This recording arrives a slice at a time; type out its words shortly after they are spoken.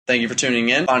Thank you for tuning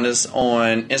in. Find us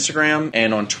on Instagram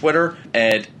and on Twitter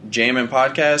at Jammin'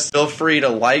 Podcast. Feel free to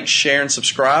like, share, and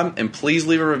subscribe. And please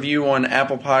leave a review on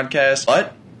Apple Podcasts.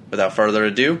 But without further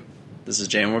ado, this is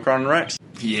Jammin' with Carl and Rex.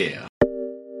 Yeah.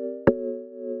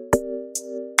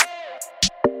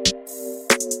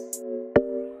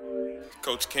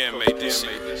 Coach Cam made this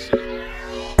shit.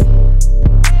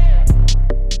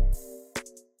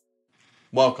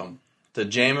 Welcome to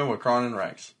Jammin' with Carl and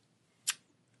Rex.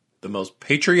 The most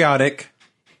patriotic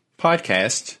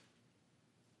podcast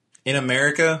in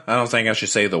America. I don't think I should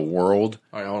say the world.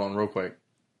 All right, hold on real quick.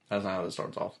 That's not how this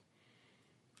starts off.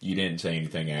 You didn't say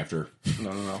anything after.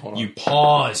 No, hold on. You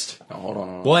paused. No, hold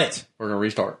on. What? We're going to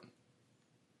restart.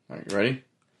 All right, you ready?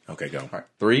 Okay, go. All right,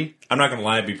 3. I'm not going to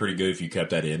lie. It'd be pretty good if you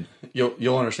kept that in.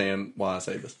 You'll understand why I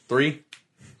say this. 3,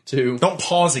 2, Don't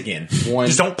pause again. 1.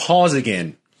 Just don't pause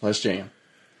again. Let's jam.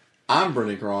 I'm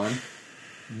Brittany Cron.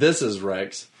 This is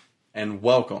Rex. And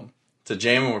welcome to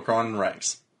Jammin' with Cron and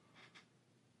Rex.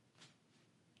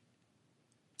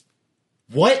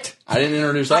 What? I didn't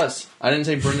introduce us. I didn't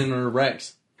say Brendan or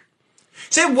Rex.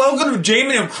 Say welcome to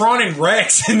Jamie and Cron and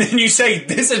Rex, and then you say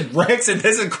this is Rex and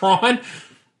this is Cron.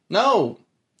 No.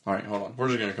 All right, hold on. We're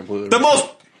just going to completely... The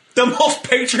most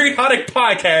patriotic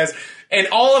podcast in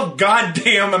all of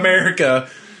goddamn America.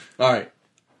 All right.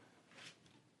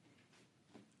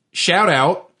 Shout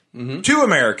out to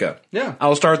America. Yeah.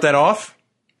 I'll start that off.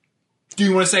 Do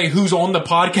you want to say who's on the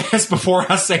podcast before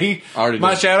I say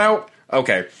my shout out?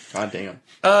 Okay. God damn.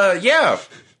 Yeah.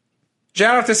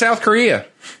 Shout out to South Korea.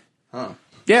 Huh.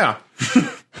 Yeah.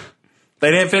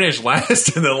 They didn't finish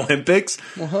last in the Olympics.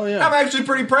 Well, hell yeah. I'm actually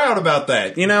pretty proud about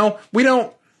that. You know, we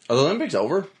don't... Are the Olympics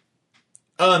over?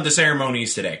 The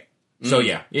ceremony's today. So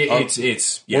yeah, it's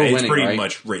winning, pretty right?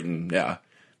 much written. Yeah.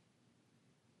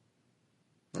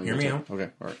 Hear me out. Okay,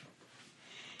 all right.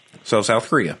 So South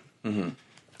Korea. Mm-hmm.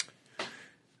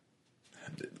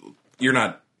 You're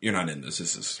not in this.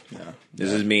 This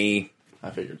is me. I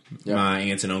figured. My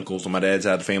aunts and uncles on my dad's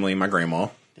side of the family and my grandma.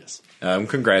 Yes.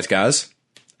 Congrats, guys.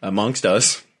 Amongst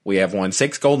us, we have won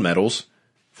 6 gold medals,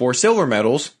 4 silver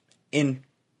medals, and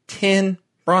 10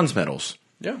 bronze medals.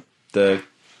 Yeah. The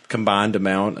combined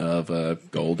amount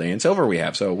of gold and silver we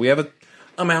have. So we have an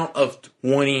amount of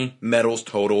 20 medals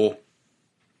total.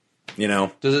 You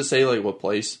know. Does it say, like, what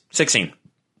place? 16.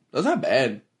 That's not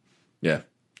bad. Yeah.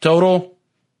 Total.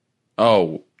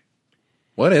 Oh.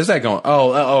 What is that going?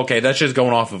 Oh, okay. That's just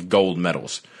going off of gold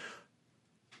medals.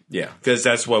 Yeah. Because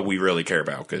that's what we really care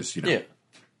about. Because, you know.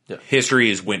 Yeah. History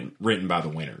is written by the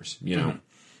winners, you know. Mm-hmm.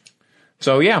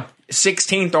 So, yeah.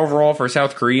 16th overall for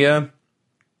South Korea.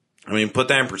 I mean, put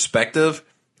that in perspective.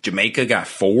 Jamaica got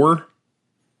 4.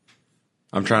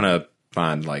 I'm trying to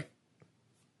find, like,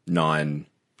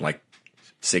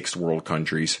 sixth world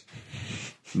countries.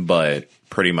 But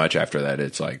pretty much after that,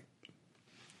 it's, like,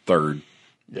 3rd.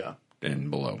 Yeah. And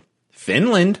below.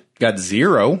 Finland got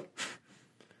 0.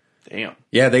 Damn.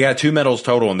 Yeah, they got 2 medals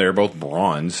total, and they're both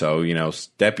bronze. So, you know,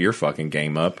 step your fucking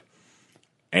game up.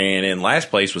 And in last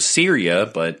place was Syria,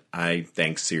 but I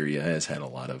think Syria has had a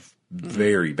lot of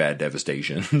very bad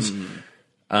devastations.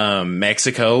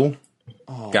 Mexico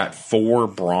got 4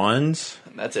 bronze.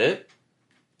 That's it?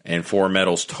 And 4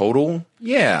 medals total.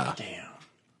 Yeah. Damn.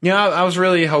 Yeah, I was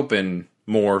really hoping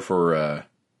more for...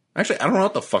 actually, I don't know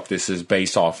what the fuck this is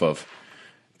based off of.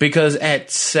 Because at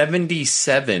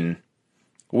 77...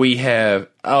 we have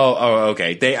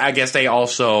okay. I guess they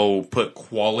also put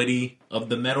quality of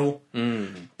the medal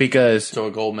because So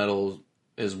a gold medal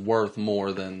is worth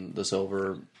more than the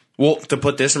silver. Well, to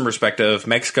put this in perspective,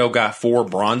 Mexico got 4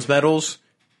 bronze medals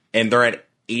and they're at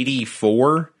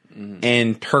 84,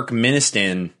 and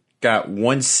Turkmenistan got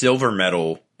 1 silver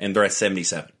medal and they're at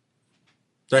 77.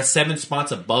 They're at 7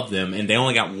 spots above them, and they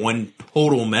only got 1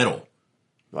 total medal.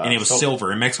 Wow. And it was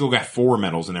silver. And Mexico got 4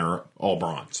 medals, and they were all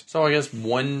bronze. So I guess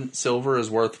 1 silver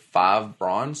is worth 5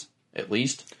 bronze, at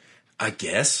least? I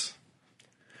guess.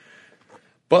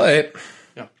 But,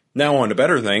 now on to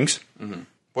better things. Mm-hmm.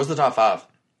 What's the top 5?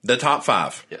 The top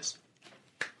 5. Yes.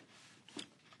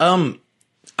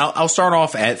 I'll start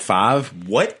off at 5.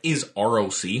 What is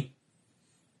ROC?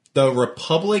 The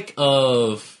Republic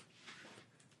of...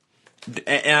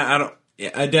 And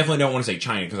I definitely don't want to say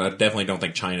China, because I definitely don't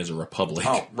think China is a republic.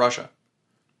 Oh, Russia.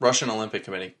 Russian Olympic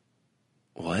Committee.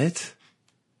 What?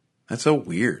 That's so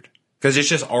weird. Because it's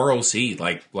just ROC,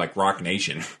 like Rock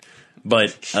Nation. But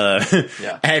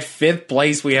at 5th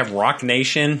place, we have Rock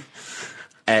Nation.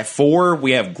 At 4,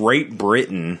 we have Great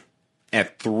Britain.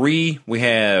 At 3, we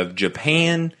have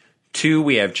Japan. 2,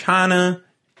 we have China.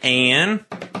 And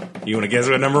you want to guess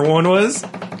what number 1 was?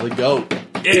 The GOAT.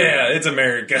 Yeah, it's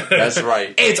America. That's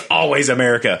right. It's always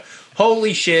America.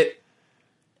 Holy shit.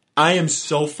 I am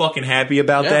so fucking happy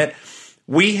about that.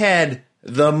 We had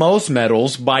the most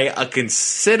medals by a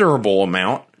considerable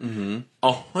amount.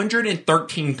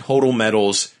 113 total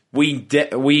medals. We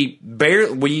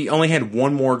only had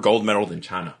one more gold medal than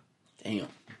China. Damn.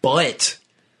 But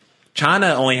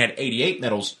China only had 88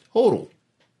 medals total.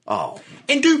 Oh.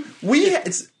 And dude, we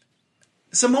had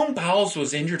Simone Biles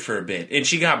was injured for a bit, and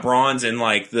she got bronze in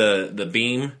like the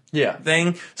beam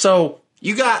thing. So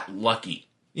you got lucky,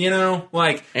 you know,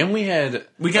 like. And we kind of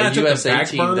took the USA back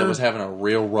team burner, that was having a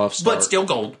real rough start, but still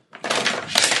gold.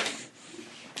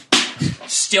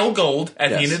 Still gold at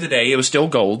the end of the day. It was still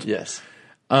gold. Yes.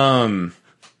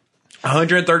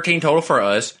 113 total for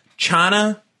us.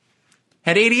 China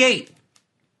had 88.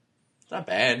 It's not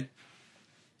bad.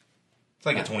 It's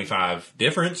like a 25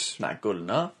 difference. Not good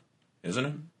enough. Isn't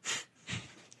it?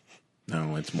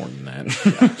 No, it's more than that.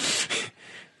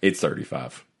 It's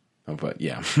 35. Oh, but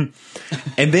yeah.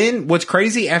 And then what's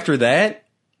crazy after that,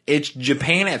 it's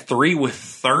Japan at 3 with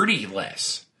 30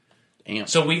 less. Damn.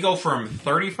 So we go from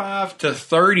 35 to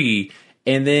 30,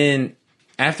 and then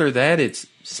after that it's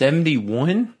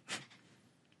 71.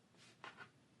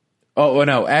 Oh,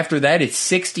 no. After that it's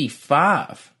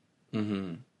 65.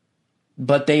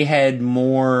 But they had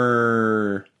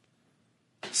more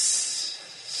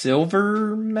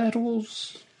silver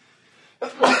medals.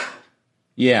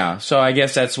 Yeah, so I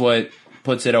guess that's what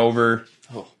puts it over.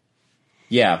 Oh.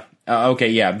 Yeah. Okay,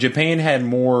 yeah. Japan had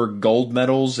more gold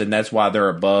medals, and that's why they're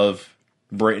above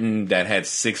Britain that had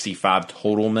 65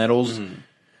 total medals.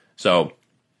 So,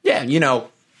 yeah,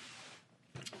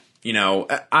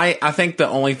 I think the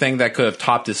only thing that could have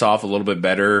topped this off a little bit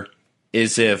better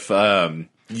is if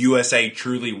USA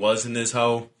truly was in this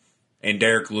hoe, and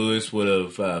Derek Lewis would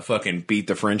have fucking beat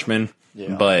the Frenchman.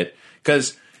 Yeah. But,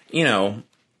 because,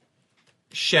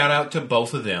 shout out to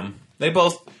both of them. They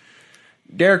both...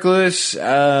 Derek Lewis,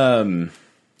 I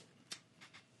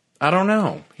don't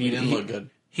know. He didn't look good.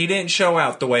 He didn't show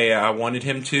out the way I wanted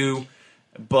him to,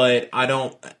 but I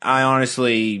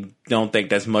honestly don't think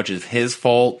that's much of his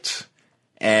fault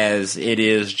as it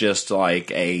is just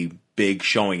like a big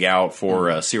showing out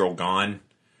for Cyril Gahn.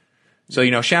 So,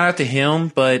 shout out to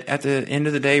him, but at the end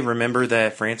of the day, remember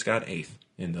that France got 8th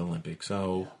in the Olympics.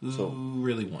 So who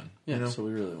really won? Yeah, so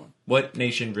we really won. What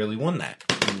nation really won that?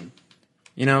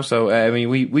 So, I mean,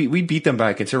 we beat them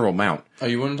by a considerable amount. Oh,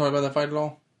 you want to talk about that fight at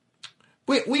all?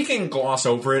 We can gloss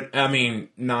over it. I mean,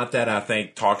 not that I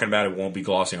think talking about it won't be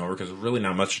glossing over, because there's really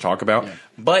not much to talk about. Yeah.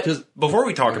 But before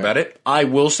we talk about it, I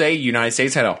will say United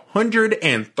States had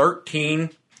 113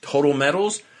 total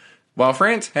medals, while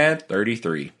France had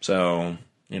 33. So,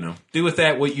 do with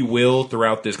that what you will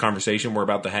throughout this conversation we're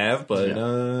about to have. But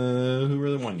who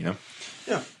really won, Yeah.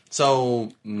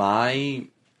 So,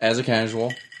 as a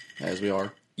casual, as we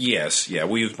are. Yes, yeah.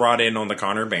 We was brought in on the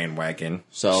Conor bandwagon.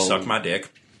 So suck my dick.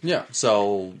 Yeah,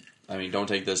 so, I mean, don't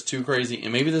take this too crazy.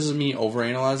 And maybe this is me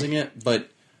overanalyzing it, but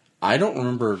I don't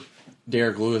remember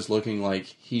Derek Lewis looking like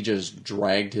he just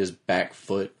dragged his back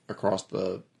foot across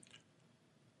the...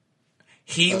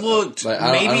 He looked...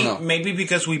 maybe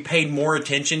because we paid more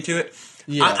attention to it.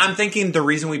 Yeah. I'm thinking the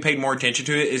reason we paid more attention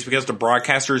to it is because the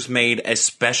broadcasters made a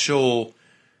special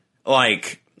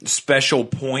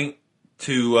point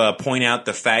to point out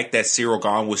the fact that Cyril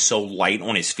Gahn was so light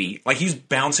on his feet. Like, he was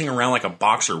bouncing around like a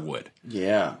boxer would.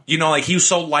 Yeah. He was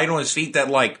so light on his feet that,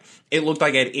 it looked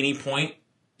like at any point,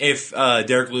 if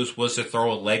Derek Lewis was to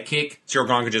throw a leg kick, Cyril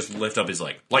Gahn could just lift up his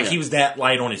leg. He was that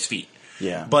light on his feet.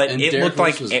 Yeah. But and it Derek looked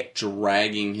Lewis like... was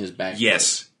dragging his back foot.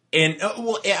 Yes. And,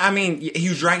 he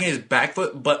was dragging his back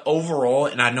foot, but overall,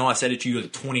 and I know I said it to you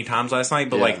 20 times last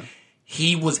night, but,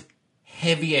 he was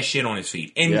heavy as shit on his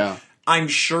feet. And I'm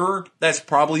sure that's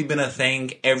probably been a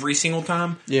thing every single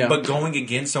time. Yeah. But going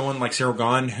against someone like Cyril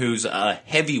Gahn, who's a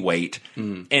heavyweight,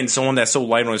 and someone that's so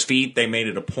light on his feet, they made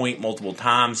it a point multiple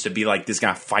times to be like, this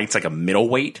guy fights like a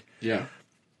middleweight. Yeah.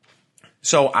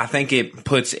 So I think it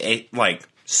puts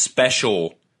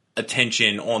special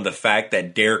attention on the fact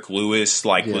that Derek Lewis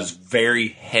was very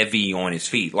heavy on his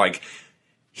feet.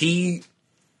 He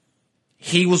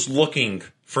was looking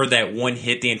for that one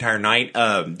hit the entire night.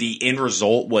 The end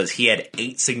result was he had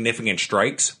 8 significant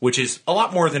strikes, which is a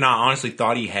lot more than I honestly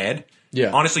thought he had.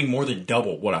 Yeah. Honestly, more than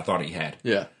double what I thought he had.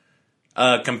 Yeah.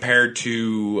 Compared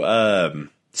to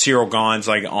Cyril Gahn's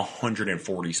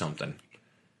 140 something.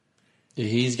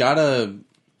 He's got to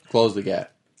close the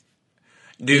gap.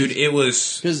 Dude, it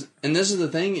was... And this is the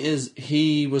thing, is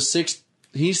he's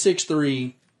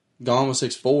 6'3", Gahn was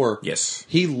 6'4". Yes.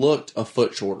 He looked a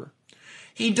foot shorter.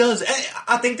 He does.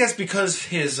 I think that's because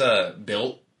his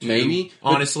build maybe.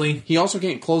 honestly. He also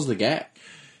can't close the gap.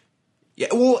 Yeah,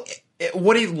 well,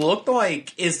 what it looked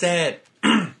like is that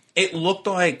it looked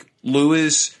like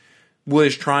Lewis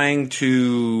was trying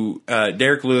to,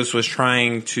 Derek Lewis was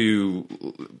trying to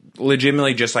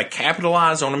legitimately just like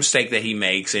capitalize on a mistake that he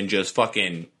makes and just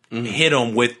fucking hit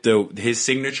him with his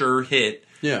signature hit.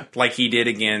 Yeah. Like he did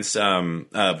against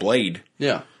Blade.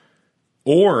 Yeah.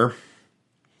 Or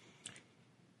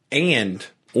he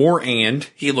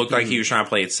looked like he was trying to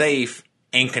play it safe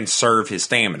and conserve his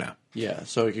stamina. Yeah,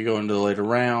 so he could go into the later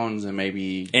rounds and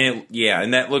maybe... And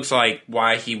that looks like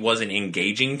why he wasn't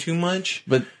engaging too much.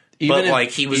 But he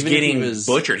was getting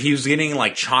butchered. He was getting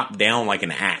like chopped down like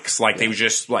an axe. Like they was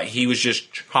just like he was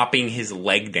just chopping his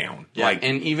leg down. Yeah, like,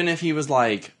 and even if he was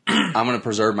like, I'm going to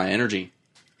preserve my energy,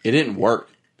 it didn't work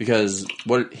because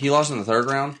what he lost in the third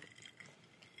round.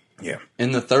 Yeah,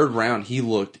 in the third round, he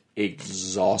looked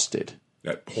exhausted.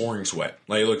 That pouring sweat.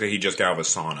 Like it looked like he just got out of a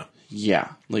sauna. Yeah,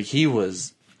 like he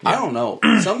was. I don't know.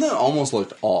 Something almost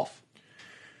looked off.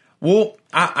 Well,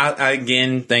 I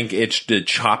again think it's the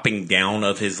chopping down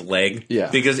of his leg. Yeah.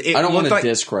 Because I don't want to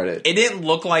discredit. It didn't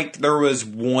look like there was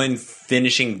one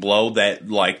finishing blow that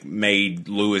like made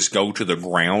Lewis go to the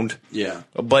ground. Yeah.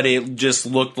 But it just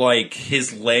looked like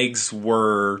his legs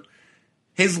are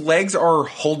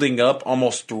holding up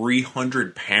almost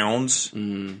 300 pounds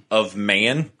of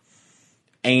man.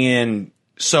 And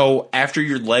so after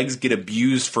your legs get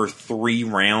abused for 3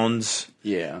 rounds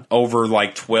over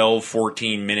like 12,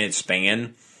 14 minute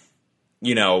span,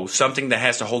 you know, something that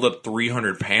has to hold up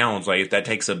 300 pounds, like if that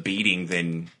takes a beating,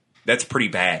 then that's pretty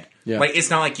bad. Yeah. Like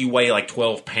it's not like you weigh like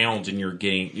 12 pounds and you're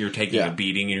taking a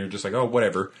beating and you're just like, oh,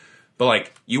 whatever. But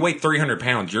like you weigh 300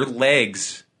 pounds, your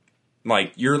legs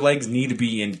need to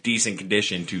be in decent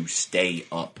condition to stay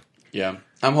up. Yeah.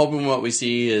 I'm hoping what we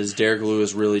see is Derek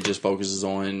Lewis really just focuses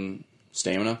on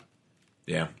stamina.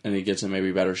 Yeah. And he gets in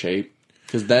maybe better shape.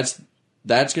 Because that's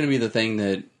going to be the thing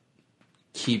that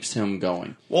keeps him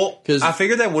going. Well, I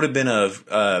figured that would have been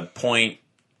a point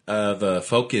of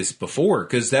focus before.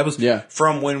 Because that was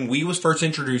from when we was first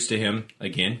introduced to him,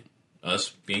 again,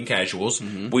 us being casuals,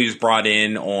 we was brought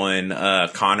in on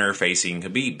Conor facing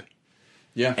Khabib.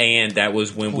 Yeah. And that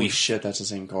was when Holy shit, that's the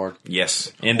same card.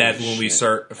 Yes. And that's when we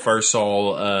first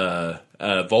saw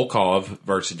Volkov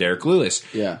versus Derek Lewis.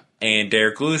 Yeah. And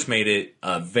Derek Lewis made it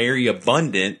very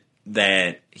abundant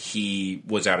that he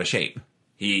was out of shape.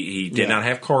 He did not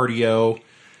have cardio,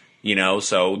 you know,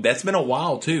 so that's been a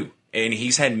while too. And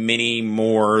he's had many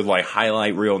more like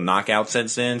highlight reel knockouts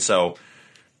since then, so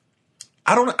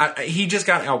he just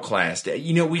got outclassed.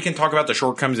 You know, we can talk about the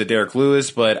shortcomings of Derek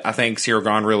Lewis, but I think Ciryl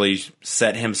Gane really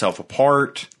set himself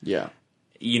apart. Yeah.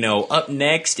 You know, up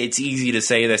next, it's easy to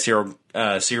say that Ciryl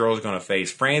is going to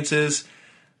face Francis.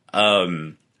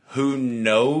 Who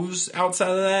knows outside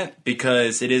of that?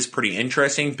 Because it is pretty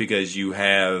interesting because you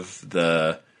have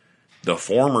the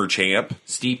former champ,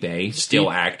 Stipe, still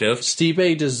active.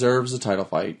 Stipe deserves a title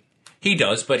fight. He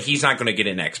does, but he's not going to get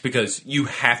it next because you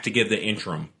have to give the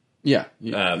interim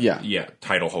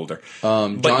title holder.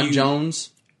 John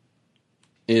Jones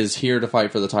is here to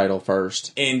fight for the title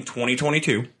first. In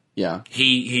 2022. Yeah.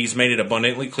 He's made it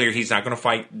abundantly clear he's not going to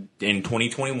fight in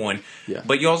 2021. Yeah.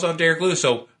 But you also have Derek Lewis,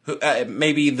 so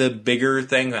maybe the bigger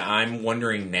thing that I'm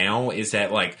wondering now is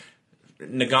that, like,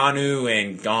 Ngannou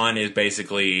and Gane is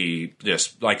basically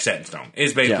just, like, set in stone.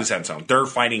 It's basically set in stone. They're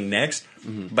fighting next.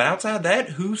 But outside of that,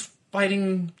 who's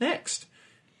fighting next?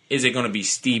 Is it going to be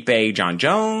Stipe, John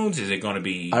Jones? Is it going to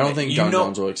be... I don't think John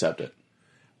Jones will accept it.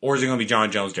 Or is it going to be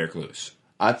John Jones, Derek Lewis?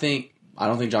 I don't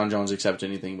think John Jones accepts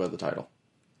anything but the title.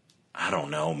 I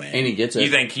don't know, man. And he gets it. You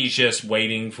think he's just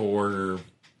waiting for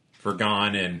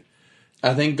Gane and...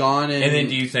 I think Gane and then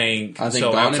do you think... I think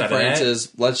Gane and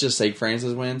Francis... Let's just say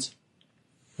Francis wins.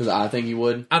 Because I think he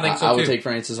would. I think so, I would take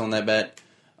Francis on that bet.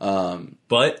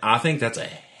 But I think that's a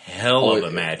hell of a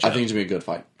matchup. I think it's going to be a good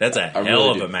fight. That's a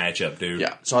hell of a matchup, dude.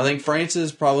 Yeah. So I think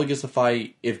Francis probably gets the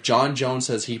fight. If John Jones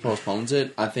says he postpones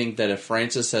it, I think that if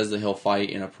Francis says that he'll fight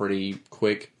in a pretty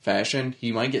quick fashion,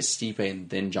 he might get Stipe and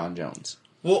then John Jones.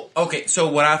 Well, okay.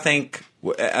 So what I think...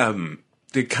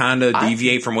 to kind of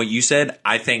deviate from what you said,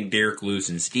 I think Derek Lewis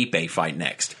and Stipe fight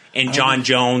next. And John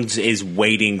Jones is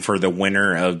waiting for the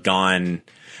winner of Gane.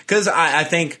 Because I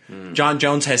think John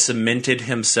Jones has cemented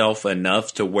himself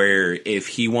enough to where if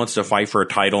he wants to fight for a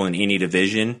title in any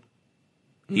division,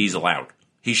 he's allowed.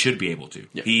 He should be able to.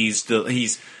 Yeah. He's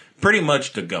pretty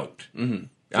much the GOAT. Mm-hmm.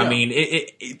 I mean,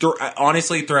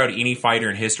 honestly, throughout any fighter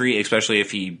in history, especially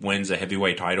if he wins a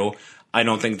heavyweight title, I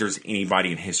don't think there's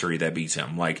anybody in history that beats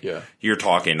him. Like, you're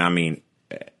talking, I mean,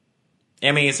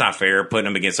 it's not fair putting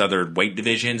him against other weight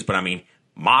divisions, but I mean,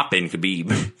 mopping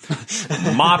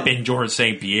mopping George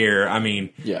St. Pierre. I mean,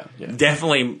 Yeah.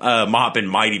 definitely mopping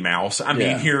Mighty Mouse. I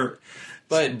mean, Yeah.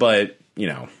 but you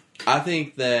know, I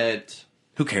think that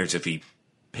who cares if he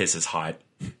pisses hot?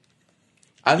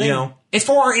 I think You know, it's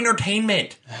for our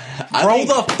entertainment. I Grow think-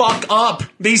 the fuck up.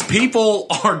 These people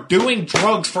are doing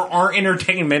drugs for our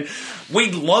entertainment.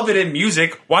 We love it in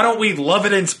music. Why don't we love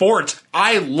it in sports?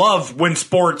 I love when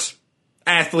sports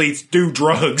athletes do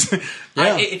drugs.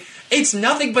 Yeah. It's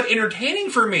nothing but entertaining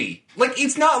for me. Like,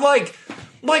 it's not like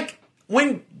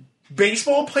when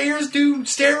baseball players do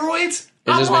steroids.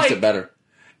 it just makes it better.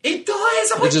 It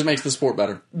does. I'm It like, just makes the sport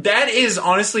better. that is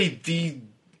honestly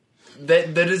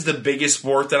that is the biggest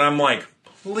sport that I'm like,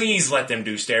 please let them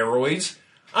do steroids.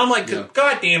 I'm like, Yeah.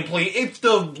 goddamn, please. If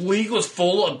the league was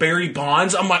full of Barry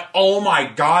Bonds, I'm like, oh my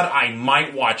god, I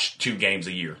might watch 2 games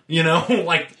a year. You know,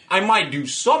 like I might do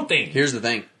something. Here's the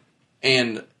thing,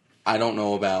 and I don't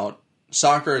know about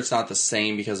soccer. It's not the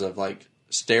same because of like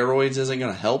steroids isn't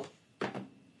going to help,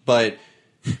 but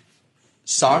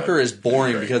soccer is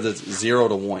boring because it's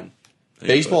 0-1.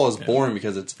 Baseball is boring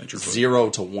because it's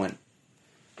 0-1.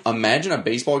 Imagine a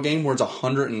baseball game where it's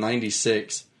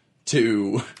 196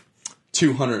 to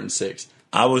 206.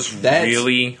 I was That's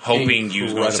really hoping you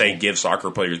was going to say incredible. give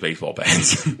soccer players baseball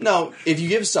bats. No, if you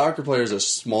give soccer players a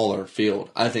smaller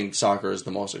field, I think soccer is the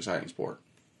most exciting sport.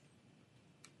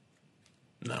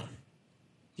 No.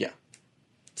 Yeah.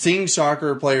 Seeing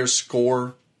soccer players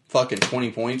score fucking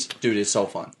 20 points, dude, it's so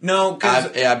fun. No, because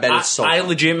I bet it's so I fun.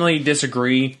 legitimately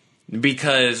disagree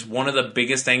because one of the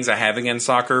biggest things I have against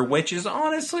soccer, which is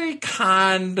honestly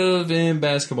kind of in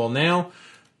basketball now,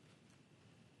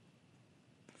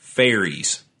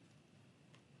 fairies.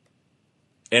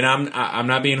 And I'm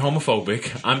not being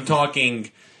homophobic. I'm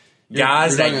talking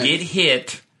guys you're that talking- get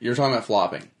hit. You're talking about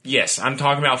flopping. Yes, I'm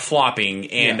talking about flopping,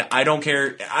 and Yeah. I don't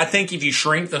care. I think if you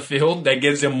shrink the field, that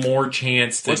gives them more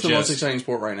chance to What's the just. most exciting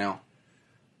sport right now?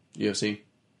 UFC.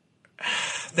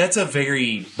 That's a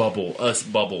very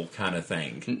bubble kind of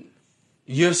thing.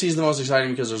 UFC is the most exciting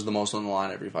because there's the most on the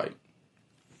line every fight.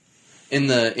 In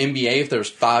the NBA, if there's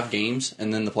 5 games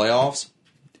and then the playoffs,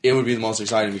 it would be the most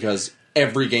exciting because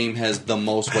every game has the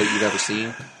most weight you've ever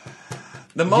seen.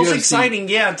 The most UFC exciting,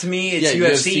 yeah, to me it's Yeah,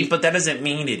 UFC, UFC but that doesn't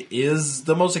mean it is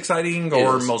the most exciting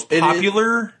or is. most It is.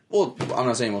 popular. Well, I'm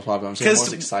not saying most popular. I'm saying 'Cause-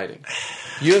 most exciting.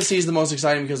 UFC is the most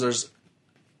exciting because there's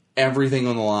everything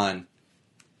on the line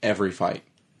every fight.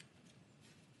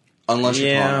 Unless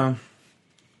you're Conor.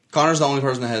 Conor's the only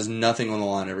person that has nothing on the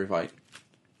line every fight.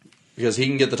 Because he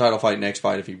can get the title fight next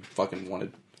fight if he fucking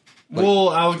wanted. Like, Well,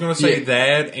 I was going to say Yeah.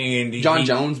 that, and John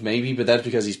Jones, maybe, but that's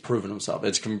because he's proven himself.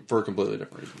 It's for completely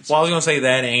different reasons. Well, I was going to say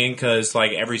that, and because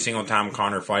like every single time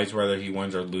Connor fights, whether he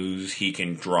wins or lose, he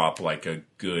can drop like a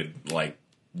good like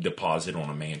deposit on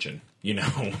a mansion. You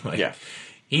know, like, Yeah.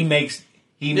 he makes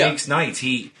nights.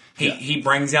 He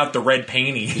brings out the red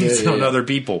panties Yeah, on yeah. other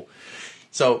people.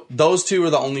 So those two are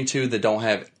the only two that don't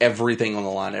have everything on the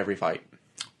line every fight.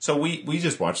 So we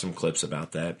just watched some clips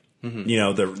about that. You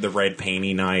know, the red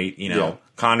panty night. You know,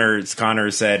 Yeah.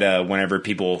 Connor said whenever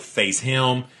people face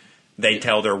him, they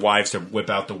tell their wives to whip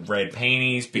out the red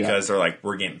panties because they're like,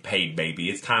 we're getting paid, baby.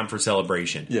 It's time for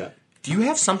celebration. Yeah. Do you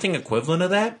have something equivalent of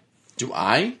that? Do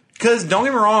I? Because don't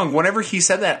get me wrong, whenever he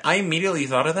said that, I immediately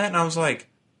thought of that, and I was like,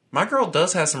 my girl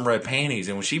does have some red panties,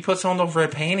 and when she puts on those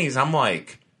red panties, I'm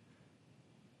like,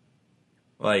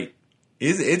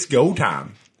 it's go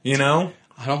time, you know?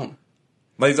 I don't.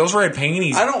 Like, those red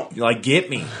panties, I don't- like, get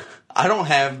me. I don't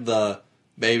have the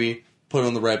baby put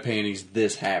on the red panties.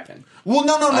 This happened. Well,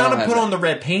 no, don't not to have put that. on the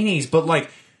red panties, but, like,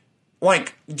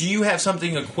 do you have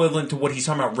something equivalent to what he's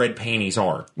talking about red panties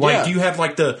are? Like, Yeah. do you have,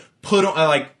 like, the put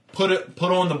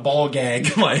on the ball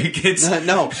gag? Like, it's...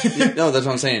 No, that's what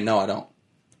I'm saying. No, I don't.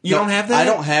 You don't have that? I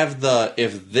don't have the.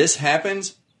 If this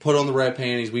happens, put on the red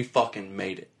panties. We fucking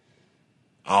made it.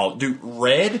 Oh, dude,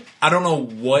 red? I don't know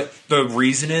what the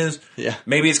reason is. Yeah.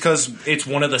 Maybe it's because it's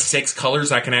one of the 6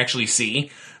 colors I can actually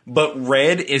see. But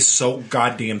red is so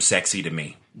goddamn sexy to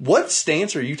me. What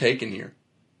stance are you taking here?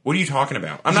 What are you talking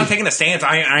about? I'm not taking a stance.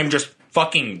 I'm just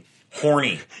fucking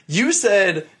horny. You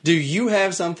said, "Do you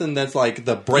have something that's like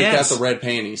the break Yes. out the red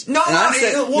panties?" No, And I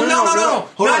said, no. Hold Not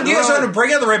on, you hold starting on. to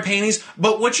break out the red panties,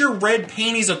 but what's your red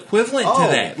panties equivalent Oh.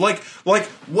 to that? Like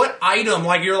what item?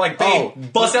 Like you're like, babe, Oh.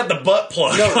 bust out the butt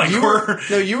plug. No, like, you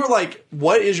were like,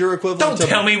 "What is your equivalent?" don't to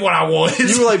tell me what I was.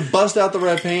 You were like, "Bust out the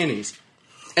red panties,"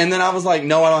 and then I was like,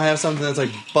 "No, I don't have something that's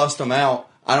like bust them out.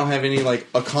 I don't have any like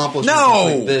accomplishments No,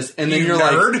 like this." And then you you're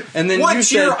nerd. like, and then what's you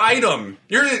said, your item?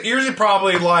 Yours is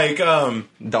probably like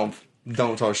 "Don't."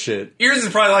 Don't talk shit. Yours is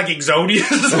probably like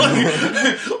Exodius.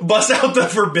 Like, bust out the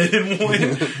forbidden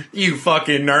one. You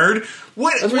fucking nerd. That's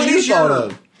what what you is thought your...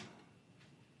 of.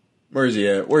 Where's he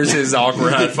at? Where's his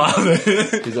awkward high five?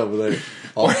 He's over there.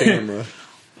 Off camera.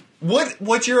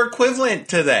 What's your equivalent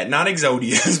to that? Not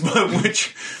Exodius, but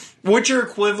what's your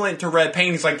equivalent to red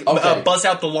paintings? Like bust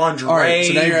out the lingerie, All right,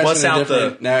 so now you're bust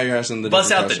out now you're asking the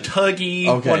bust out question. the tuggy.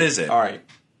 Okay. What is it? All right.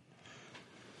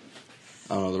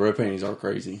 I don't know. The red panties are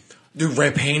crazy. Dude,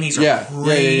 red panties are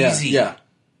crazy. Yeah.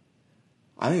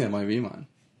 I think that might be mine.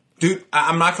 Dude,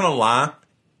 I'm not gonna lie.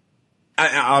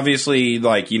 Obviously,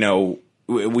 like, you know,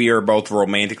 we are both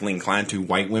romantically inclined to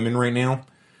white women right now.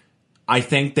 I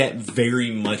think that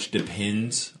very much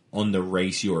depends on the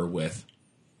race you're with.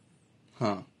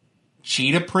 Huh.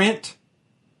 Cheetah print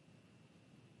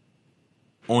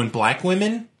on black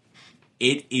women,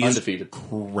 it is Undefeated.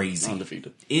 crazy.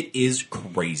 Undefeated. It is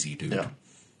crazy, dude. Yeah.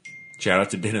 Shout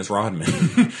out to Dennis Rodman.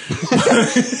 but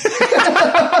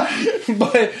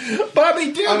I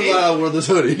mean, dude, I'm glad I wore this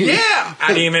hoodie. yeah,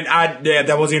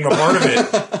 that wasn't even a part of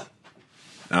it.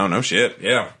 I don't know shit.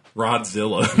 Yeah,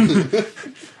 Rodzilla.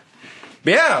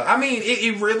 But yeah, I mean,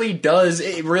 it really does.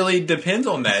 It really depends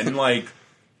on that, and like,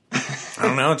 I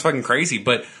don't know, it's fucking crazy.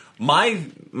 But my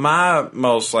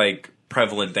most like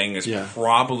prevalent thing is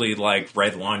probably like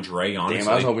red lingerie. Honestly, Damn,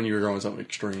 I was hoping you were going something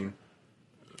extreme.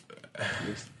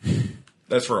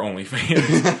 That's for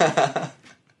OnlyFans.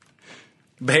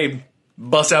 Babe,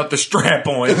 bust out the strap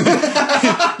on.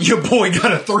 Your boy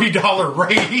got a $3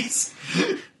 raise.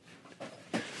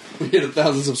 We hit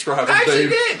 1,000 subscribers. I actually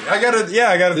Dave. did. I got a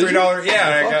 $3.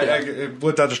 I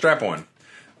whipped out the strap on.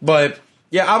 But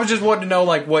yeah, I was just wanting to know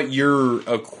like what your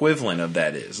equivalent of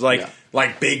that is. Like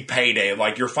like big payday.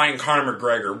 Like you're fighting Conor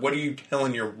McGregor. What are you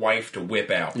telling your wife to whip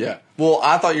out? Yeah. Well,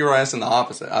 I thought you were asking the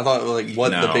opposite. I thought like what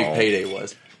the big payday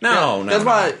was. No. That's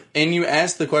why. And you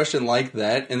asked the question like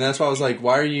that, and that's why I was like,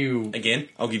 "Why are you?" Again,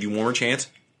 I'll give you one more chance.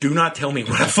 Do not tell me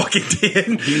what I fucking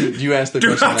did. You asked the Do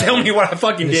question. not tell me what I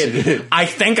fucking Yes, did. you did. I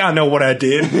think I know what I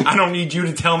did. I don't need you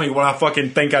to tell me what I fucking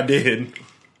think I did.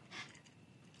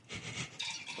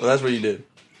 Well, that's what you did.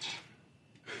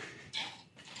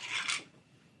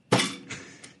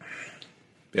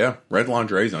 Yeah, red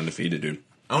lingerie is undefeated, dude.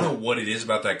 I don't know what it is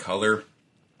about that color.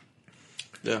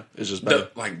 Yeah, it's just better.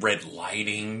 Like red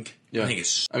lighting. Yeah. I think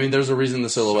it's I mean, there's a reason the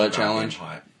silhouette so goddamn challenge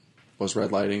hot. was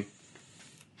red lighting.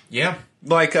 Yeah,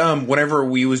 like whenever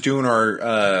we was doing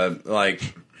our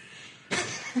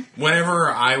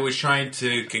whenever I was trying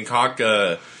to concoct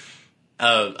a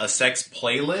sex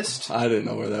playlist, I didn't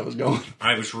know where that was going.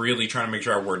 I was really trying to make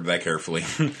sure I worded that carefully.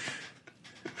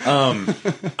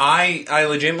 I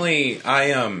legitimately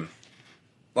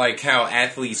like how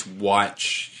athletes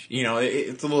watch. You know,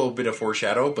 it's a little bit of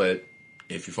foreshadow, but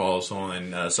if you follow us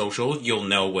on social, you'll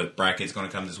know what bracket's going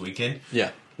to come this weekend.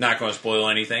 Yeah. Not going to spoil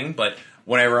anything, but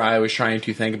whenever I was trying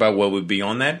to think about what would be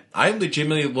on that, I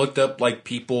legitimately looked up like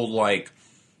people like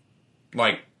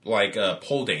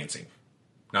pole dancing,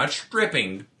 not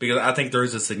stripping, because I think there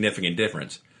is a significant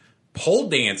difference. Pole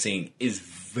dancing is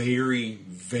very,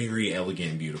 very elegant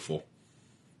and beautiful.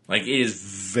 Like, it is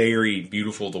very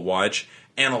beautiful to watch,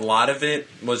 and a lot of it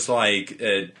was like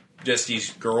just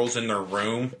these girls in their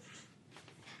room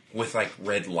with like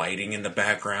red lighting in the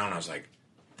background. I was like,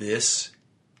 this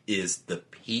is the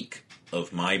peak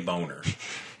of my boner.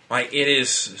 Like, it is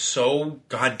so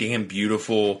goddamn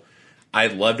beautiful. I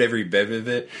loved every bit of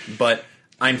it, but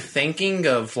I'm thinking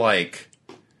of like,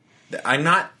 I'm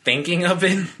not thinking of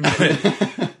it,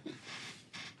 but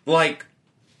like,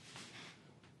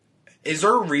 is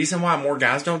there a reason why more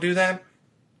guys don't do that?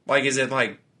 Like, is it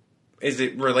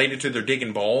related to their dick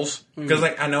and balls? Because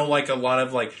like, I know like a lot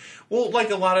of like, well, like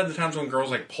a lot of the times when girls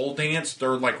like pole dance,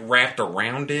 they're like wrapped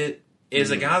around it. Is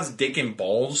a guy's dick and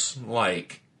balls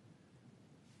like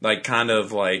kind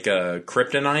of like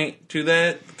kryptonite to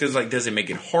that? Because like, does it make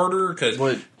it harder? Because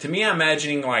to me, I'm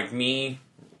imagining like me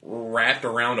wrapped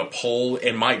around a pole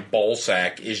and my ball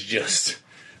sack is just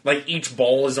like each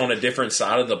ball is on a different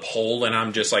side of the pole and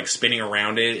I'm just like spinning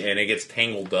around it and it gets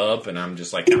tangled up and I'm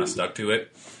just like kind of stuck to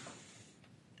it.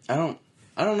 I don't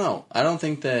know. I don't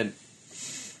think that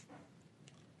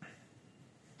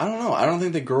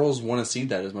girls want to see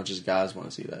that as much as guys want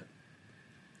to see that.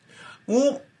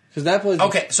 Well, because that plays.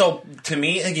 Okay, so to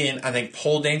me, again, I think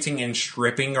pole dancing and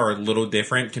stripping are a little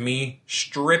different. To me,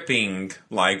 stripping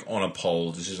like on a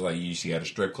pole is just like you see at a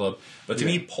strip club. But to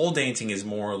me, pole dancing is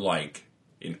more like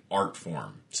an art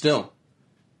form. Still.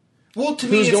 Well, to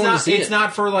me, it's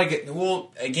not for like.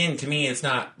 Well, again, to me, it's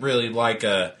not really like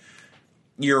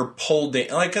your pole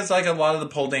dance. Like, because like a lot of the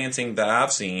pole dancing that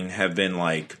I've seen have been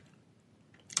like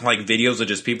like videos of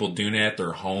just people doing it at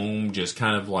their home, just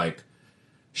kind of like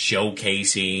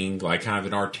showcasing like kind of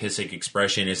an artistic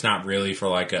expression. It's not really for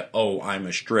like I'm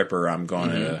a stripper, I'm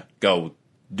gonna go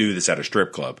do this at a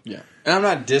strip club. Yeah. And I'm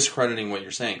not discrediting what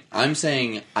you're saying. I'm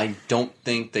saying I don't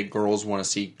think that girls want to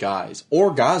see guys,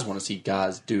 or guys want to see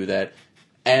guys do that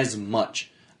as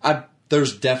much.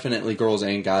 There's definitely girls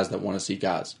and guys that want to see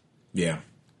guys. Yeah.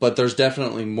 But there's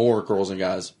definitely more girls and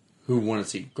guys who want to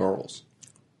see girls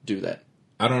do that.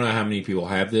 I don't know how many people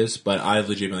have this, but I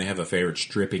legitimately have a favorite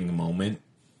stripping moment.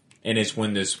 And it's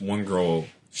when this one girl,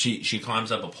 she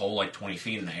climbs up a pole like 20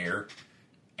 feet in the air,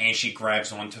 and she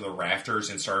grabs onto the rafters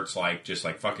and starts like just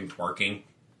like fucking twerking.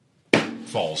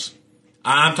 Falls.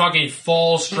 I'm talking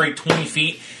falls straight 20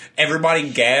 feet. Everybody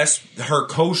gasps. Her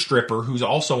co-stripper, who's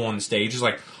also on the stage, is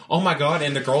like, oh my god,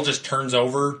 and the girl just turns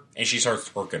over and she starts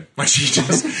twerking. Like she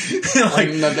just like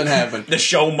nothing happened. The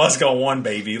show must go on,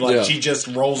 baby. Like Yeah. she just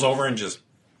rolls over and just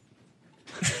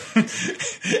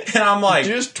and I'm like, Did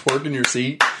you just twerk in your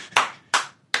seat?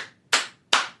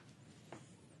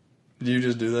 Did you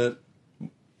just do that?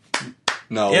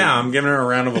 No. yeah, I'm giving her a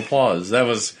round of applause. That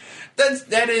is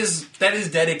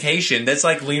dedication. That's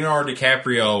like Leonardo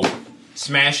DiCaprio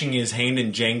smashing his hand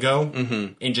in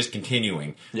Django and just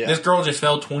continuing. Yeah. This girl just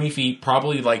fell 20 feet,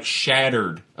 probably like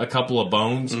shattered a couple of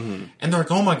bones, and they're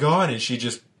like, "Oh my god!" And she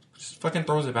just fucking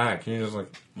throws it back. And you're just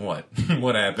like, "What?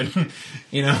 What happened?"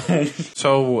 You know.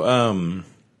 So,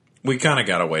 we kind of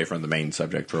got away from the main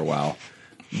subject for a while,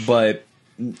 but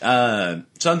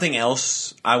something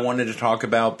else I wanted to talk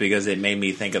about because it made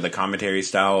me think of the commentary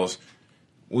styles.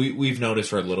 We've noticed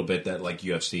for a little bit that like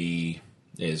UFC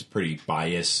is pretty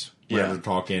biased when Yeah. we're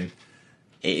talking.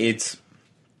 It's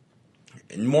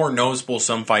more noticeable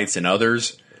some fights than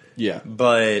others. Yeah.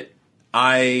 But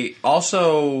I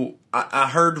also I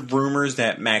heard rumors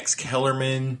that Max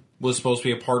Kellerman was supposed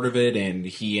to be a part of it, and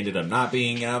he ended up not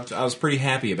being. And I was pretty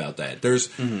happy about that. There's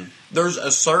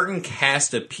a certain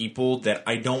cast of people that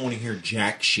I don't want to hear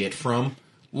jack shit from.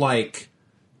 Like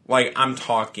I'm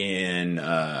talking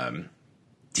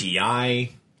T.I.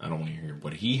 I don't want to hear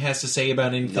what he has to say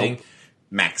about anything. Nope.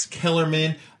 Max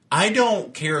Kellerman. I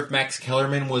don't care if Max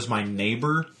Kellerman was my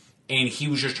neighbor and he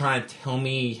was just trying to tell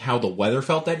me how the weather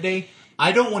felt that day.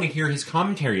 I don't want to hear his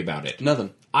commentary about it.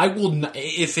 Nothing. I will not,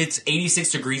 if it's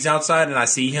 86 degrees outside and I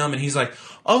see him and he's like,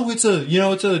 "Oh, it's a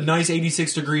nice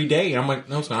 86 degree day." And I'm like,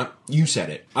 "No, it's not. You said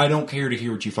it. I don't care to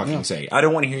hear what you fucking say. I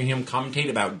don't want to hear him commentate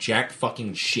about jack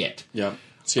fucking shit." Yeah.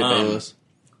 Skip Bayless.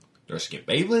 There's Skip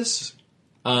Bayless.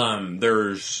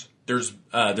 There's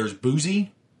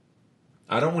Boozy.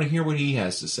 I don't want to hear what he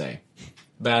has to say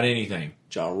about anything.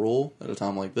 Ja Rule at a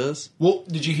time like this. Well,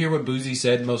 did you hear what Boozy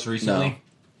said most recently? No.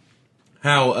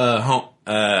 How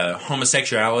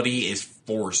homosexuality is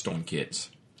forced on kids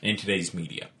in today's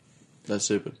media. That's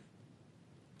stupid.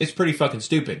 It's pretty fucking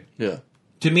stupid. Yeah.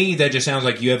 To me, that just sounds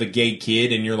like you have a gay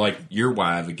kid and you're like, "You're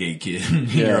why I have a gay kid."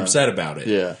 And you're Yeah. upset about it.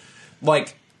 Yeah.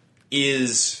 Like,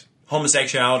 is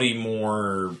homosexuality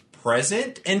more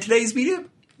present in today's media?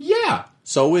 Yeah.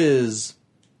 So is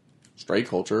straight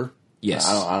culture. Yes.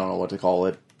 I don't know what to call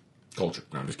it. Culture.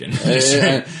 No, I'm just kidding.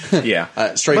 yeah.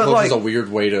 Straight But, culture like- is a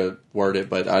weird way to word it,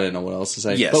 but I didn't know what else to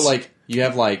say. Yes. But like you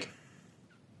have like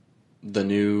the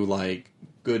new like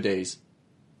Good Days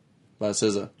by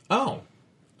SZA. Oh,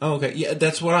 okay. Yeah,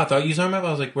 that's what I thought you were talking about.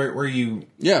 I was like, where you?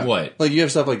 Yeah. What? Like you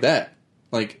have stuff like that.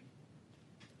 Like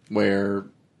where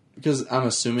because I'm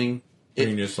assuming You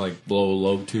can just like blow a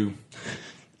load too.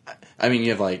 I mean you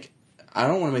have like I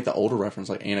don't want to make the older reference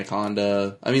like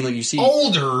Anaconda. I mean like you see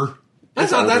Older? That's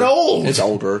It's not that older. old. It's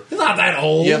older. It's not that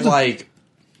old. You have like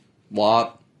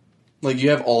WAP. Like you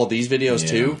have all these videos Yeah.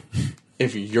 too.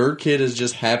 If your kid has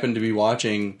just happened to be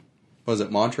watching, was it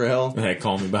Montreal? Hey,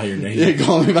 call me by your name. Yeah,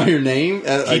 call me by your name.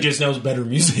 He just knows better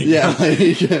music. yeah,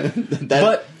 like, that.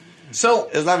 But so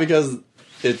it's not because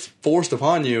it's forced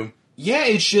upon you. Yeah,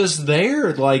 it's just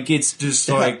there. Like, it's just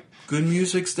like, good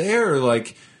music's there.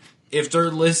 Like, if they're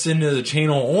listening to the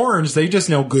Channel Orange, they just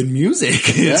know good music.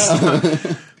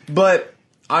 It's- but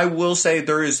I will say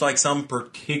there is like some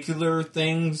particular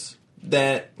things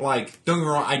that, like, don't get me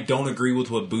wrong, I don't agree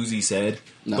with what Boozy said,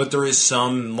 No. but there is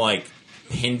some, like,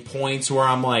 pinpoints where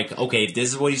I'm like, okay, if this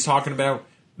is what he's talking about,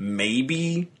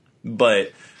 maybe,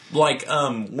 but, like,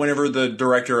 whenever the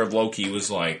director of Loki was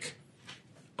like,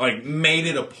 made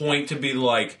it a point to be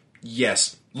like,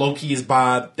 yes, Loki is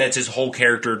bi, that's his whole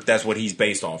character, that's what he's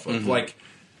based off of. Like,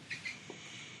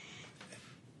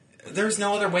 there's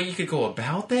no other way you could go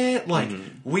about that. Like,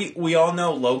 we all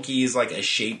know Loki is like a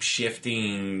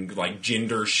shape-shifting, like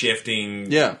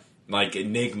gender-shifting Yeah. like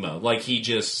enigma. Like he,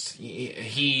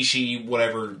 she,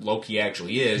 whatever Loki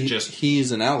actually is.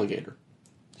 He's an alligator.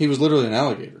 He was literally an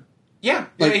alligator. Yeah,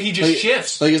 Like, he just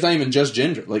shifts. Like it's not even just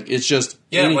gender. Like it's just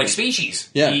anything. Like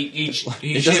species. Yeah, he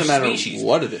it doesn't matter species.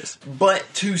 what it is. But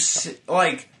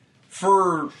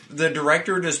for the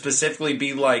director to specifically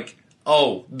be like,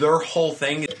 oh, their whole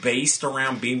thing is based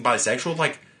around being bisexual.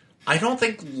 Like, I don't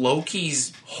think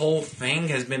Loki's whole thing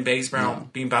has been based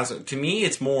around being bisexual. To me,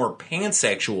 it's more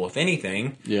pansexual, if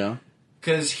anything. Yeah,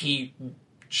 because he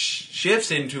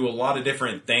shifts into a lot of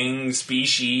different things,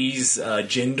 species,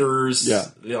 genders. Yeah.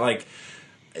 Like,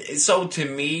 so to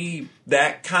me,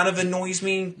 that kind of annoys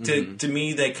me. To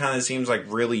me, that kind of seems like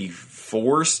really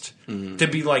forced to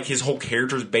be like his whole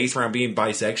character is based around being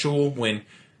bisexual. When,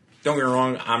 don't get me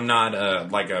wrong, I'm not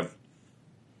like a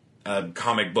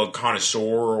comic book connoisseur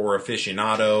or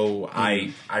aficionado.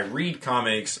 I read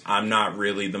comics. I'm not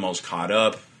really the most caught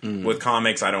up with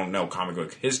comics. I don't know comic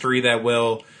book history that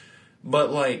well.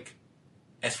 But, like,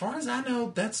 as far as I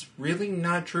know, that's really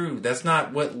not true. That's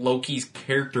not what Loki's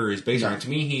character is based on. To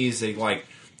me, he's the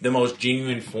most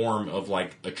genuine form of,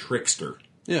 like, a trickster.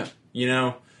 Yeah. You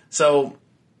know? So,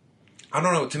 I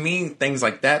don't know. To me, things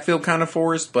like that feel kind of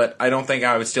forced, but I don't think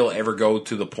I would still ever go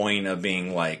to the point of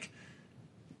being, like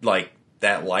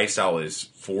that lifestyle is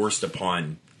forced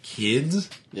upon kids.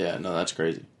 Yeah, no, that's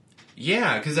crazy.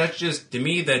 Yeah, because that's just, to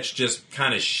me, that's just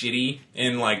kind of shitty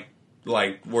and, like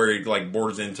where it like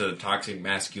borders into the toxic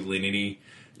masculinity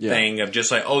thing of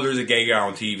just like, oh, there's a gay guy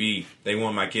on TV. They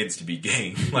want my kids to be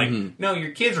gay. Like, no,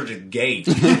 your kids are just gay.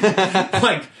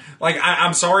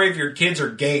 I'm sorry if your kids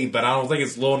are gay, but I don't think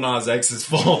it's Lil Nas X's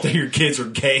fault that your kids are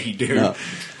gay, dude. No.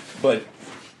 But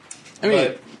I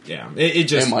mean, yeah, it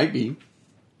just it might be.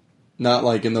 Not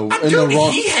like in the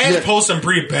wrong. He has posted some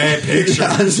pretty bad pictures. Yeah,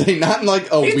 I'm saying not in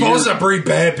like a he weird. posted some pretty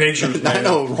bad pictures. Not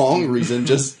no wrong reason.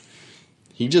 Just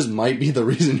he just might be the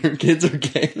reason your kids are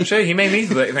gay. Sure, he made me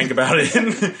think about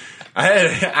it. I had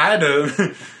to, I had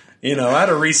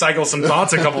to recycle some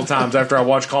thoughts a couple times after I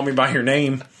watched Call Me by Your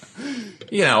Name.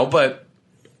 But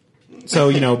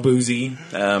so Boozy,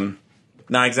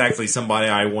 not exactly somebody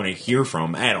I want to hear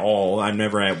from at all. I'm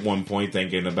never at one point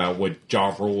thinking about what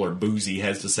Ja Rule or Boozy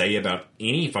has to say about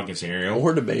any fucking scenario.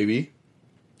 Or the baby.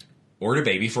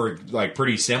 For like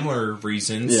pretty similar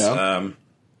reasons. Yeah.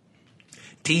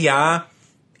 T.I.,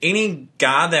 any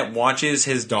guy that watches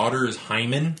his daughter's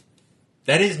hymen,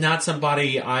 that is not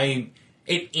somebody I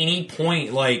at any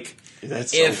point like.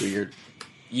 That's so weird.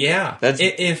 Yeah,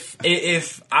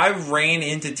 if I ran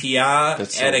into T.I.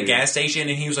 at a gas station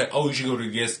and he was like, "Oh, you should go to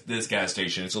this gas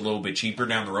station. It's a little bit cheaper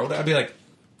down the road," I'd be like,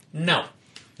 "No,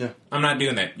 I'm not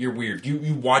doing that. You're weird.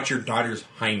 You watch your daughter's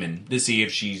hymen to see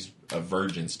if she's a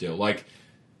virgin still. Like,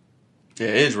 yeah,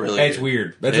 it is really. It's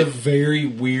weird. That's a very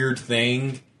weird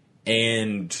thing,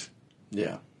 and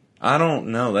yeah, I don't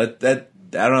know that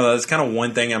I don't know. That's kind of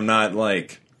one thing I'm not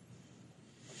like."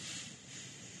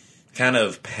 Kind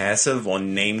of passive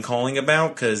on name calling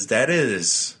about, because that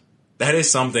is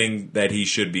something that he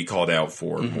should be called out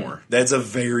for more. That's a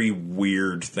very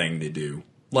weird thing to do.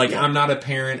 Like, I'm not a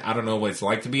parent. I don't know what it's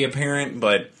like to be a parent,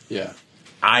 but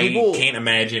I can't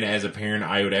imagine as a parent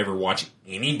I would ever watch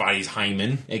anybody's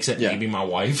hymen except maybe my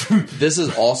wife. This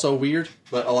is also weird,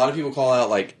 but a lot of people call out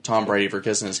like Tom Brady for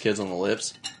kissing his kids on the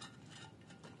lips,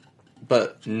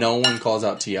 but no one calls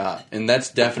out T.I., and that's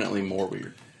definitely more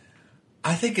weird.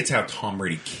 I think it's how Tom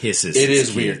Brady kisses. It his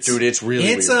is weird, kids. dude. It's really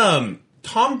weird.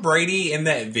 Tom Brady in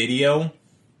that video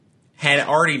had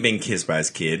already been kissed by his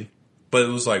kid, but it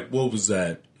was like, what was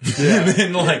that? Yeah.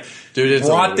 And then dude, it's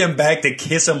brought them back to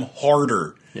kiss him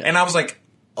harder. Yeah. And I was like,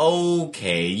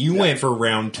 okay, you went for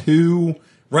round 2.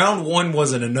 Round 1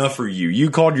 wasn't enough for you. You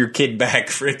called your kid back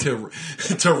for it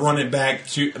to run it back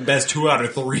to best 2 out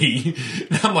of 3.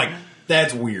 And I'm like,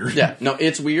 that's weird. Yeah, no,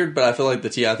 it's weird, but I feel like the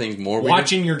T.I. thing's more weird.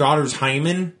 Watching your daughter's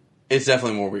hymen, it's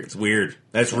definitely more weird. It's weird.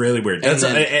 That's really weird. That's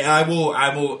I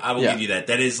will give you that.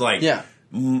 That is like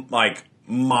like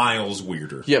miles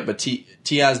weirder. Yeah, but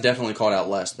T.I.'s definitely called out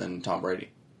less than Tom Brady,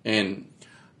 and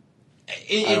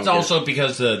it's also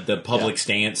because the public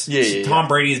stance. Tom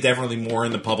Brady is definitely more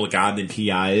in the public eye than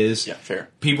T.I. is. Yeah, fair.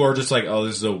 People are just like, oh,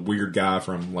 this is a weird guy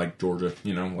from like Georgia,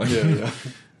 Like,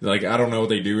 like, I don't know what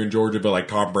they do in Georgia, but like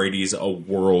Tom Brady's a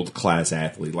world class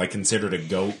athlete, like considered a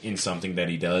GOAT in something that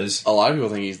he does. A lot of people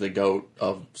think he's the GOAT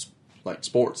of like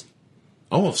sports.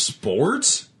 Oh, of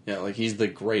sports? Yeah, like he's the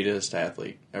greatest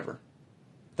athlete ever.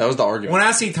 That was the argument. When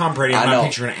I see Tom Brady, I'm not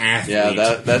picturing an athlete.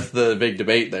 Yeah, that's the big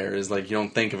debate there. Is like you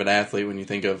don't think of an athlete when you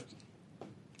think of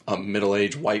a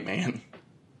middle-aged white man.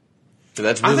 So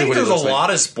that's really I think what there's he looks a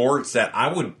lot of sports that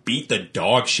I would beat the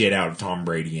dog shit out of Tom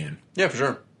Brady in. Yeah, for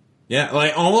sure. Yeah,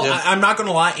 like almost, Yeah. I'm not going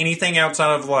to lie. Anything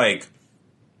outside of like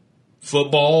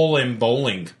football and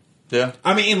bowling. Yeah.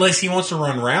 I mean, unless he wants to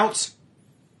run routes.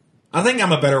 I think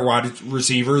I'm a better wide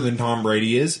receiver than Tom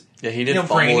Brady is. Yeah, he did You know,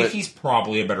 fumble granted, it. he's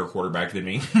probably a better quarterback than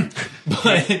me.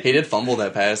 But He did fumble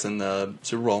that pass in the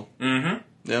Super Bowl. mm-hmm.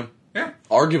 Yeah. Yeah.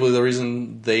 Arguably the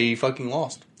reason they fucking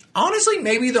lost. Honestly,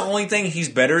 maybe the only thing he's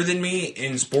better than me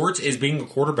in sports is being a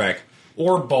quarterback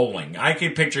or bowling. I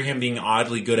could picture him being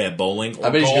oddly good at bowling or I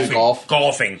bet he's good at golf.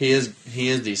 Golfing. He is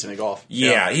decent at golf.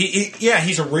 Yeah,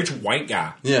 he's a rich white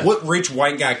guy. Yeah. What rich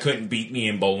white guy couldn't beat me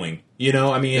in bowling? You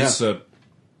know, I mean,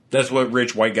 that's what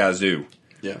rich white guys do.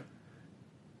 Yeah.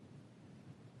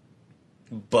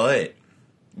 But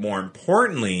more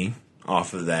importantly,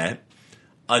 off of that,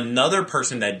 another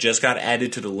person that just got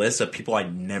added to the list of people I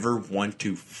never want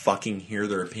to fucking hear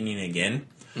their opinion again.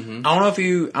 Mm-hmm. I don't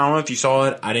know if you saw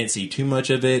it. I didn't see too much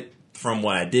of it. From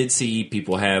what I did see,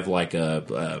 people have like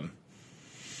a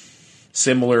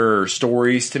similar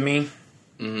stories to me.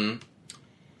 Mm-hmm.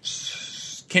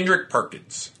 Kendrick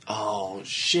Perkins. Oh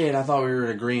shit! I thought we were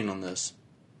agreeing on this.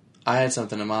 I had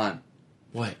something in mind.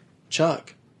 What?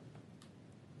 Chuck.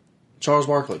 Charles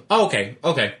Barkley. Oh, okay.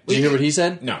 Did you hear what he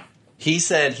said? No. He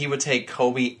said he would take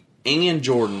Kobe and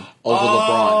Jordan over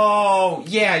LeBron. Oh,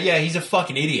 yeah. He's a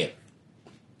fucking idiot.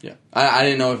 Yeah, I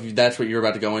didn't know if that's what you were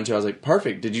about to go into. I was like,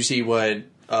 perfect. Did you see what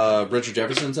Richard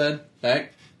Jefferson said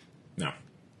back? No.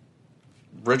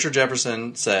 Richard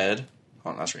Jefferson said,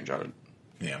 "Oh, not screenshotted."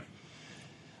 Yeah.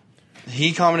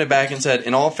 He commented back and said,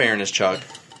 "In all fairness, Chuck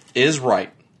is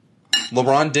right.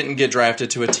 LeBron didn't get drafted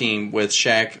to a team with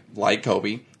Shaq like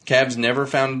Kobe. Cavs never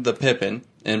found the Pippen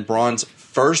in Bron's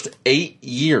first 8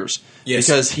 years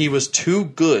because he was too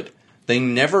good. They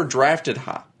never drafted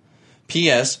high.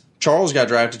 P.S. Charles got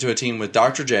drafted to a team with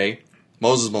Dr. J,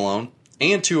 Moses Malone,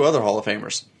 and 2 other Hall of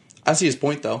Famers." I see his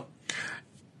point, though.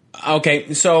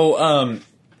 Okay, so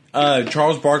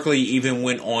Charles Barkley even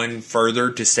went on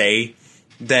further to say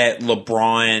that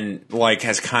LeBron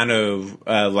has kind of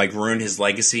ruined his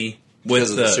legacy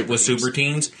with super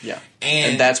teams. Yeah,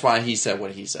 and that's why he said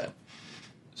what he said.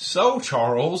 So,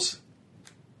 Charles,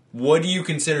 what do you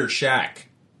consider Shaq?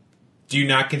 Do you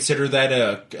not consider that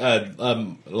a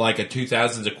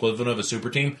 2000s equivalent of a super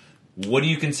team? What do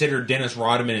you consider Dennis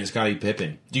Rodman and Scottie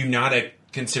Pippen? Do you not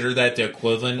consider that the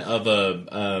equivalent of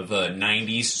a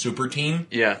 90s super team?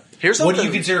 Yeah. What do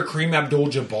you consider Kareem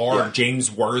Abdul-Jabbar,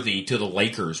 James Worthy to the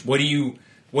Lakers? What do you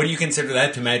consider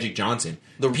that to Magic Johnson?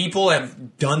 People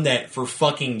have done that for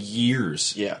fucking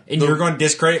years. Yeah. And you're going to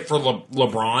discredit for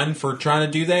LeBron for trying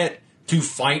to do that to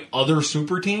fight other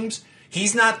super teams?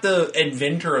 He's not the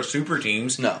inventor of super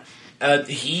teams. No.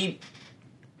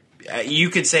 You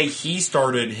could say he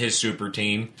started his super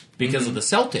team because of the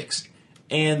Celtics.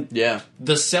 And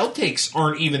the Celtics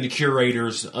aren't even the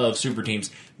curators of super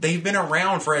teams. They've been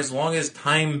around for as long as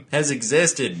time has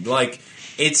existed.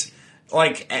 As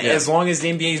long as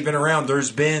the NBA's been around,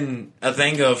 there's been a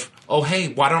thing of, oh,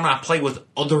 hey, why don't I play with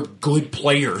other good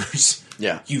players?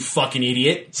 Yeah. You fucking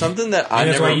idiot. Something that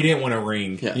that's why you didn't want to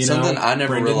ring. Yeah, you something know, I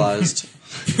never Brendan? realized.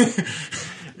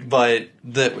 But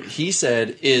that he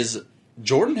said is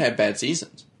Jordan had bad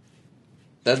seasons.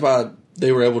 That's why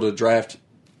they were able to draft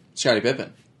Scottie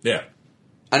Pippen. Yeah.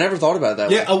 I never thought about it that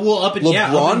way.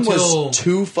 LeBron was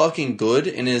too fucking good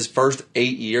in his first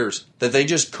 8 years that they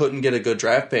just couldn't get a good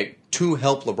draft pick to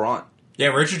help LeBron. Yeah,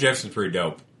 Richard Jefferson's pretty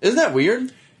dope. Isn't that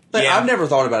weird? I've never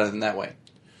thought about it in that way.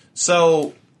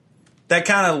 So that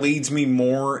kind of leads me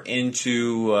more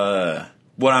into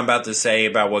what I'm about to say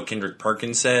about what Kendrick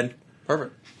Perkins said.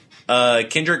 Perfect.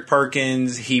 Kendrick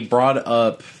Perkins, he brought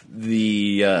up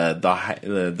the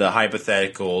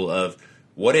hypothetical of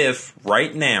what if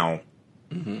right now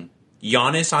Giannis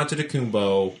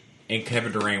Antetokounmpo and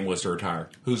Kevin Durant was to retire,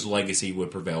 whose legacy would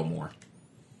prevail more?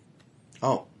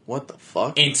 Oh, what the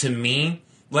fuck? And to me,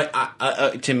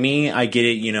 I get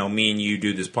it. You know, me and you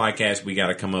do this podcast. We got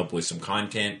to come up with some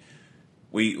content.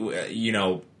 We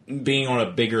being on a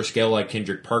bigger scale like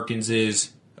Kendrick Perkins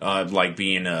is, like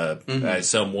being a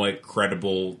somewhat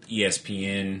credible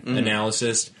ESPN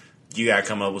analyst, you got to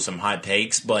come up with some hot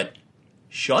takes. But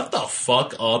shut the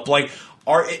fuck up!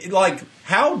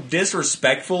 How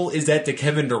disrespectful is that to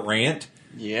Kevin Durant?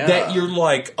 Yeah, that you're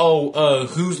like,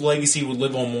 whose legacy would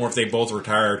live on more if they both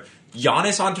retired?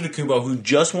 Giannis Antetokounmpo, who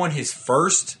just won his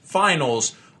first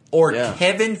finals, or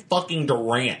Kevin fucking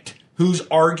Durant, who's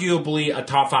arguably a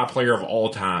top 5 player of all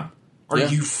time. Are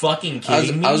you fucking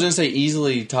kidding me? I was going to say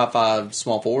easily top 5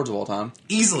 small forwards of all time.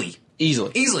 Easily.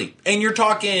 And you're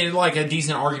talking like a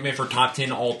decent argument for top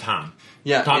 10 all time.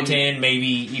 Yeah. Top 10, maybe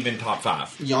even top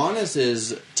 5. Giannis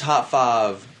is top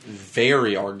 5,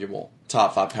 very arguable.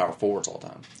 top 5 power forwards all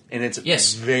time. And it's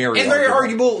Yes, very and very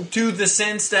arguable to the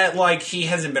sense that like he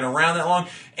hasn't been around that long.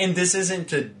 And this isn't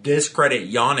to discredit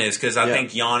Giannis because I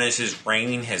think Giannis's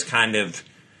reign has kind of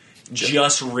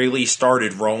just really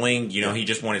started rolling. You know, he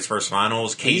just won his first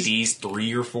finals. KD's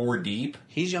 3 or 4 deep.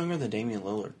 He's younger than Damian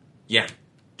Lillard. Yeah,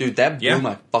 Dude, that blew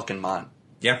my fucking mind.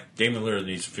 yeah. Damian Lillard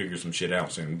needs to figure some shit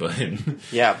out soon, but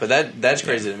Yeah, but that's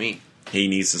crazy to me. he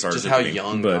needs to start Just how zipping.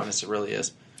 young But, Giannis it really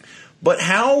is. but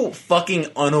how fucking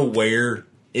unaware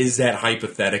is that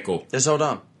hypothetical? It's so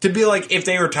dumb. To be like, if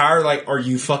they retire, like, are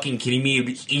you fucking kidding me? It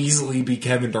would easily be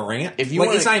Kevin Durant. If you like,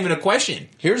 wanna- it's not even a question.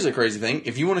 Here's the crazy thing.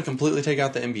 If you want to completely take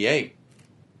out the NBA,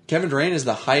 Kevin Durant is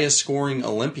the highest scoring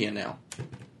Olympian now.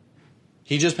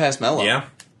 He just passed Melo. Yeah.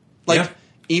 Like, Yeah.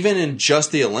 even in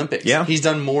just the Olympics, Yeah. he's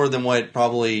done more than what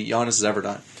probably Giannis has ever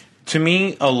done. To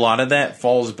me, a lot of that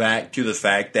falls back to the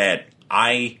fact that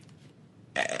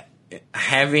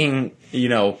having, you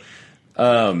know,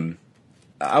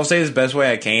 I'll say this the best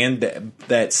way I can,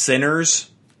 that centers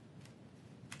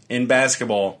in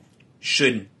basketball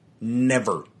should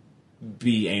never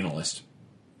be analysts.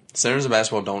 Centers of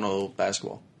basketball don't know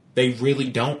basketball. They really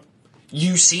don't.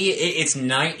 You see, it's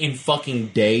night and fucking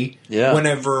day. Yeah.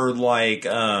 Whenever, like,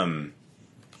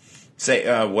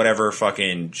 say, whatever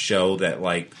fucking show that,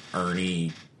 like,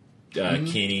 Ernie,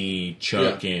 Kenny,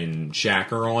 Chuck, and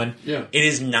Shaq are on. Yeah. It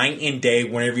is night and day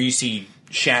whenever you see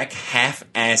Shaq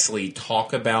half-assly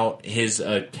talk about his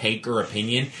take or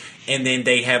opinion, and then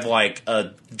they have, like,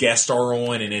 a guest star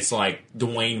on, and it's, like,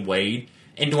 Dwayne Wade.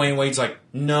 And Dwayne Wade's like,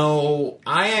 no,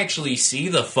 I actually see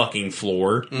the fucking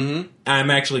floor. Mm-hmm. I'm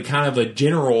actually kind of a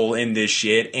general in this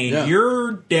shit, and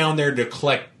you're down there to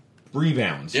collect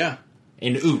rebounds. Yeah.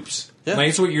 And oops. Yeah. Like,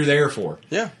 that's what you're there for.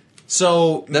 Yeah.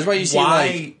 So That's why you see,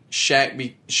 like,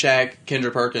 Shaq,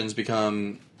 Kendra Perkins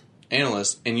become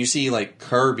analysts, and you see, like,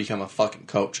 Kerr become a fucking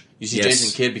coach. You see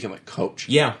Jason Kidd become a coach.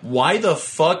 Yeah, why the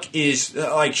fuck is,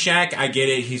 like, Shaq, I get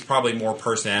it, he's probably more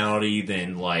personality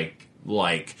than, like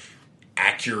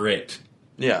accurate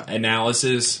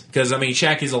analysis. Because, I mean,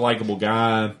 Shaq is a likable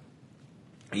guy.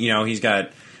 You know, he's got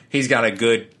a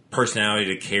good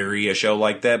personality to carry a show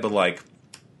like that, but, like,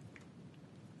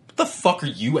 what the fuck are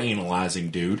you analyzing,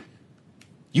 dude?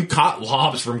 You caught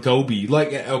lobs from Kobe.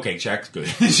 Like, okay, Shaq's good.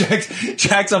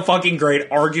 Shaq's a fucking great,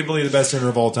 arguably the best center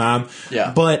of all time.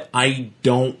 Yeah. But I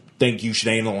don't think you should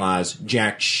analyze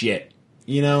jack shit.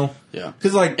 You know? Yeah.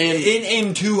 Because, like, And-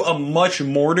 and to a much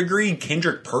more degree,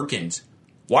 Kendrick Perkins.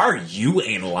 Why are you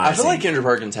analyzing? I feel like Kendra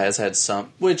Perkins has had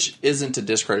some, which isn't to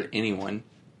discredit anyone,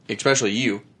 especially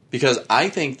you, because I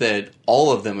think that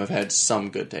all of them have had some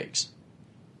good takes.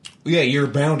 Yeah, you're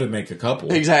bound to make a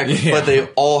couple. Exactly. Yeah. But they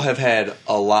all have had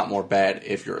a lot more bad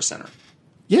if you're a center.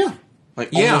 Yeah. Like,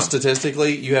 Yeah. almost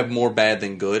statistically, you have more bad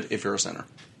than good if you're a center.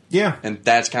 Yeah. And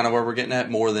that's kind of where we're getting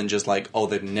at, more than just like, oh,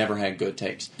 they've never had good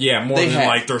takes. Yeah, more They than have.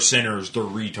 like they're sinners, they're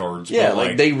retards. Yeah, but,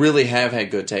 like they really have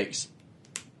had good takes.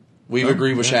 We've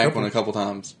agreed with yeah, Shaq couple. on a couple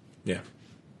times. Yeah.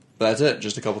 But that's it,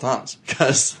 just a couple times.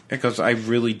 Because I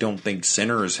really don't think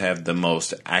sinners have the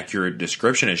most accurate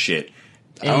description of shit.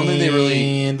 I don't think they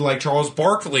really... And like Charles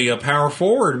Barkley, a power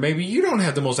forward, maybe you don't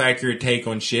have the most accurate take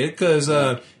on shit because,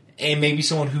 and maybe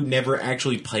someone who never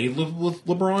actually played with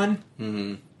LeBron.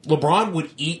 Mm-hmm. LeBron would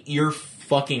eat your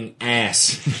fucking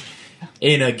ass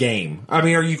in a game. I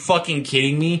mean, are you fucking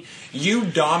kidding me? You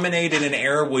dominated an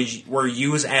era where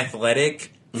you was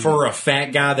athletic for a fat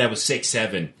guy that was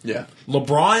 6'7". Yeah.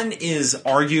 LeBron is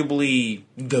arguably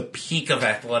the peak of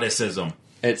athleticism.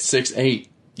 At 6'8".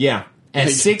 Yeah. At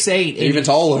 6'8", Even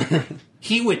taller.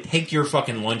 he would take your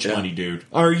fucking lunch money, dude.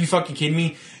 Are you fucking kidding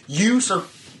me? You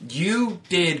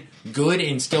did good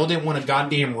and still didn't win a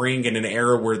goddamn ring in an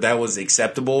era where that was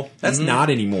acceptable. That's not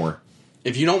anymore.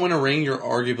 If you don't win a ring, you're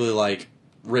arguably, like,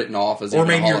 written off as Or even a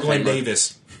maybe Hall you're of Glenn Famer.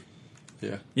 Davis.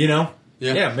 Yeah. You know?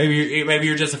 Yeah. Maybe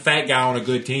you're just a fat guy on a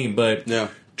good team, but Yeah.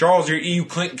 Charles, you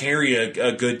couldn't carry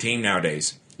a good team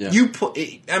nowadays. Yeah.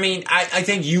 I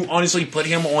think you honestly put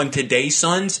him on today's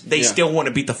Suns, they still want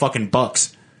to beat the fucking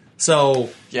Bucks. So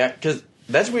Yeah, because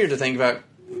that's weird to think about,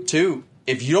 too.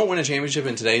 If you don't win a championship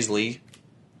in today's league,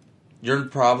 you're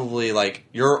probably, like,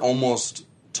 you're almost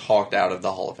talked out of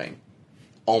the Hall of Fame.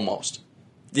 Almost.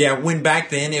 yeah, when back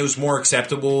then it was more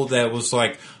acceptable, that was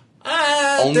like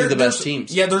Only the best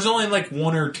teams. Yeah, there's only like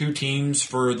one or two teams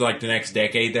for like the next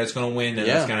decade that's going to win, and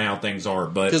that's kind of how things are.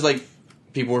 But Because, like,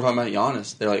 people were talking about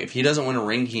Giannis. They're like, if he doesn't win a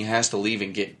ring, he has to leave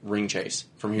and get ring chase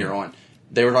from here on.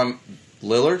 They were talking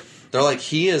Lillard. They're like,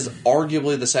 he is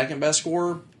arguably the second best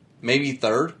scorer, maybe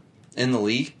third in the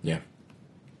league, yeah,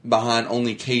 behind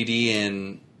only KD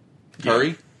and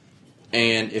Curry.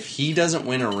 And if he doesn't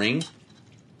win a ring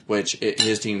which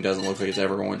his team doesn't look like it's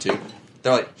ever going to.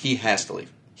 They're like, he has to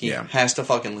leave. He has to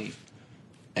fucking leave.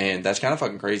 And that's kind of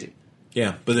fucking crazy.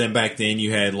 Yeah, but then back then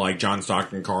you had like John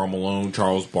Stockton, Karl Malone,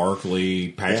 Charles Barkley,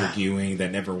 Patrick Ewing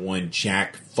that never won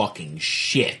jack fucking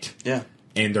shit. Yeah.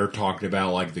 And they're talking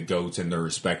about like the GOATs in their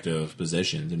respective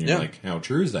positions. And you're like, how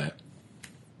true is that?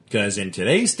 Because in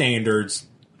today's standards,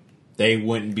 they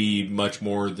wouldn't be much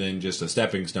more than just a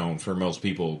stepping stone for most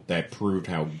people that proved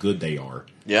how good they are.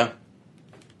 Yeah.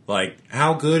 Like,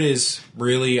 how good is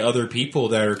really other people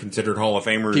that are considered Hall of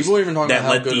Famers people are even talking that about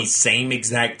how let good the same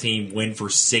exact team win for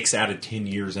 6 out of 10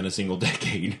 years in a single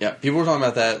decade? Yeah, people were talking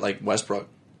about that, like Westbrook.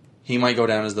 He might go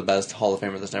down as the best Hall of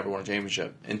Famer that's never won a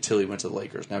championship until he went to the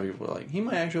Lakers. Now people are like, he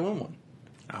might actually win one.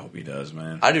 I hope he does,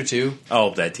 man. I do too. I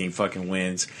hope that team fucking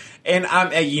wins. And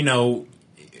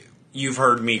you've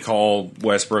heard me call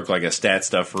Westbrook like a stat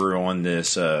stuffer on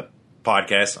this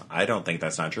podcast. I don't think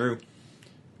that's not true.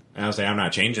 I'll say I'm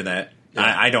not changing that.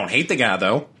 Yeah. I don't hate the guy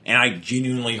though, and I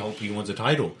genuinely hope he wins a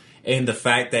title. And the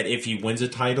fact that if he wins a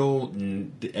title,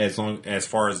 as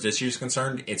far as this year's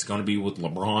concerned, it's going to be with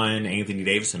LeBron, Anthony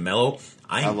Davis, and Melo.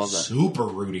 I'm super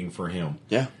rooting for him.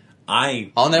 Yeah,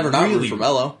 I'll never not root for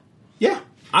Melo. Yeah,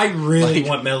 I really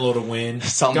want Melo to win.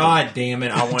 God damn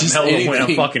it, I want Melo to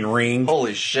win a fucking ring.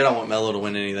 Holy shit, I want Melo to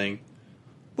win anything.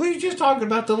 Well, you're just talking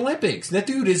about the Olympics. That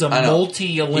dude is a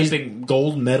multi-Olympic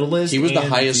gold medalist. He was the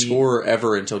highest scorer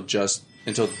ever until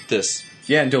this.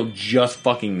 Yeah, until just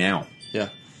fucking now. Yeah.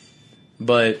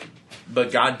 But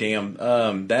goddamn,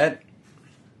 that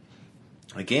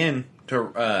again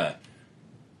to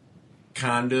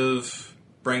kind of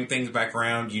bring things back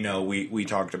around. We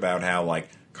talked about how like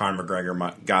Conor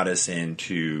McGregor got us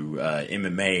into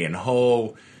MMA and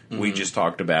whole. We just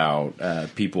talked about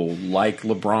people like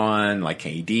LeBron, like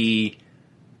KD.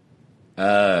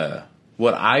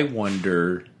 What I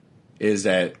wonder is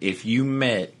that if you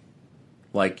met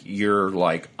like your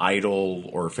like idol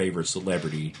or favorite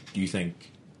celebrity, do you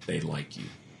think they'd like you?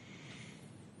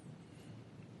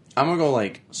 I'm gonna go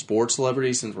like sports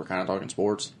celebrity since we're kind of talking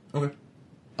sports. Okay.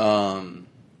 I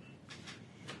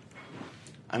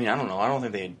mean, I don't know. I don't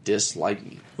think they dislike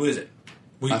me. Who is it?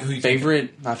 My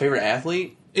favorite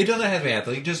athlete. It doesn't have to be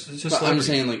athlete. Just I'm just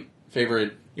saying, like,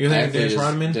 favorite. You're thinking Dennis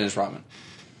Rodman? Dennis Rodman.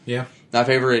 Yeah. My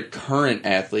favorite current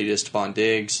athlete is Stephon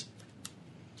Diggs.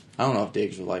 I don't know if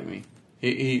Diggs would like me.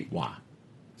 He why?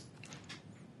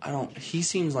 I don't. He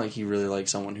seems like he really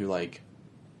likes someone who like.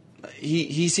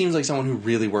 He seems like someone who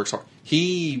really works hard.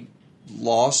 He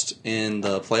lost in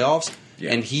the playoffs,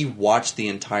 and he watched the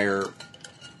entire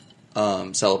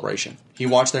celebration. He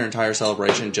watched their entire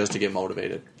celebration just to get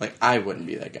motivated. Like, I wouldn't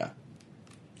be that guy.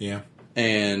 Yeah.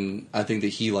 And I think that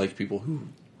he likes people who,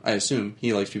 I assume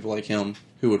he likes people like him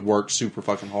who would work super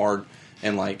fucking hard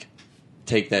and like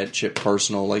take that shit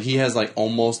personal. Like, he has like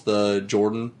almost the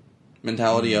Jordan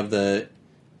mentality of the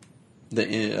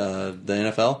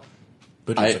NFL.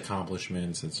 But his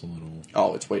accomplishments, it's a little.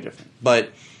 Oh, it's way different.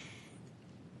 But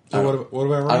so what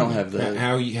about Rodman? I don't have the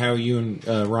how you and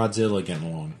Rodzilla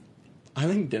getting along? I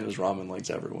think Dennis Rodman likes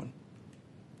everyone.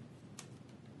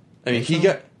 I mean,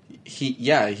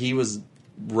 he was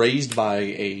raised by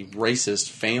a racist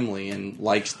family and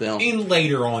likes them. And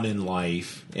later on in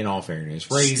life, in all fairness,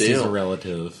 race is a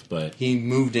relative, but he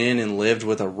moved in and lived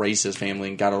with a racist family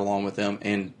and got along with them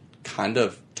and kind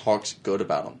of talks good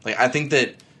about them. Like, I think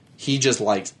that he just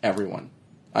likes everyone.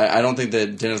 I don't think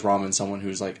that Dennis Rodman's someone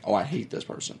who's like, oh, I hate this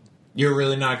person. You're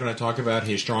really not going to talk about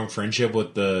his strong friendship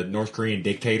with the North Korean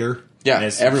dictator?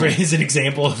 Yeah, everyone as an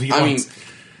example of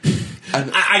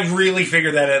I really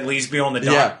figured that at least be on the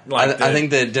dot. Yeah, I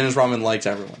think that Dennis Rodman likes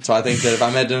everyone. So I think that if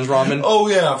I met Dennis Rodman... Oh,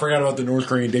 yeah, I forgot about the North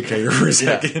Korean dictator for a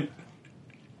second.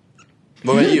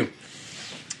 What about you?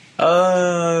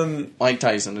 Mike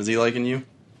Tyson, is he liking you?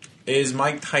 Is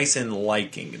Mike Tyson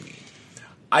liking me?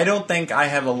 I don't think I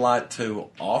have a lot to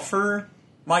offer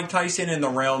Mike Tyson in the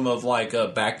realm of like a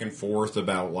back and forth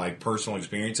about like personal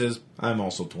experiences. I'm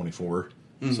also 24,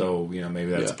 so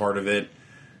maybe that's a part of it.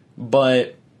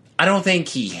 But I don't think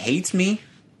he hates me.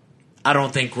 I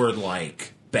don't think we're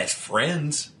like best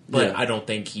friends. But I don't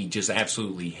think he just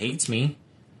absolutely hates me.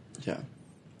 Yeah.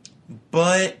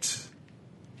 But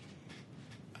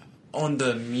on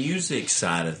the music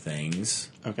side of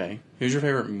things, okay, who's your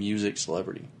favorite music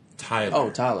celebrity? Tyler. Oh,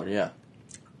 Tyler, yeah.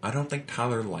 I don't think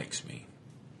Tyler likes me.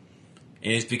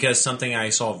 And it's because something I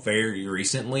saw very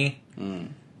recently.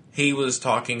 He was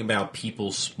talking about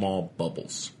people's small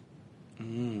bubbles.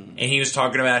 And he was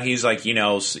talking about, he's like,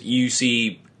 you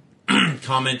see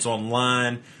comments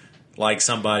online, like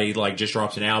somebody like just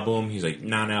drops an album. He's like,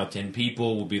 9 out of 10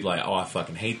 people will be like, oh, I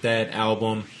fucking hate that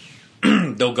album.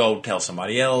 They'll go tell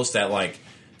somebody else that like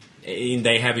and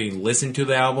they haven't even listened to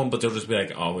the album, but they'll just be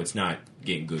like, "Oh, it's not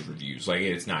getting good reviews. Like,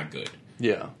 it's not good."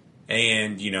 Yeah.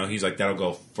 And, he's like, that'll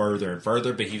go further and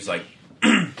further. But he was like,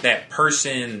 that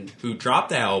person who dropped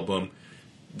the album,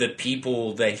 the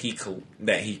people that he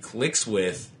clicks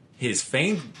with, his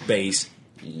fan base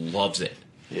loves it.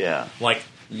 Yeah. Like,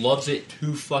 loves it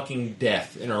to fucking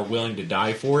death and are willing to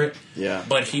die for it. Yeah.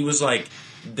 But he was like,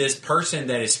 this person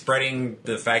that is spreading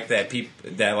the fact that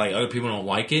other people don't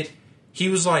like it, he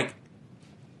was like,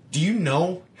 do you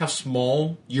know how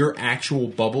small your actual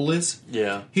bubble is?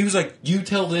 Yeah. He was like, you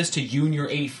tell this to you and your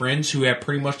 8 friends who have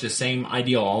pretty much the same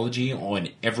ideology on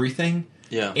everything.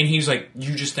 Yeah. And he was like,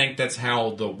 you just think that's how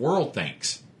the world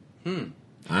thinks.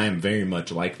 I am very much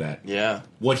like that. Yeah.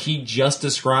 What he just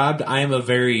described, I am a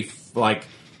very,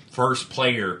 first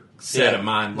player set of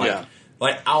mind.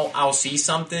 Like I'll see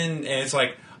something and it's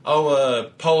like,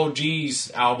 Polo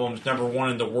G's album's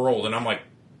 #1 in the world. And I'm like,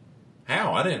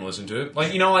 how? I didn't listen to it.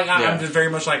 I'm just very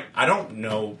much like, I don't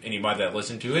know anybody that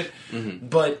listened to it,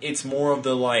 but it's more of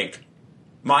the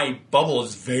my bubble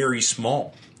is very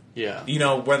small. Yeah.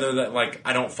 Whether that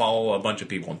I don't follow a bunch of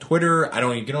people on Twitter. I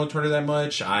don't even get on Twitter that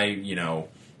much. I'm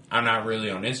not really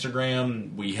on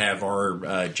Instagram. We have our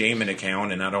Jamin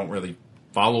account, and I don't really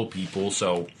follow people,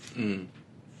 so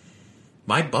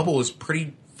my bubble is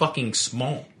pretty fucking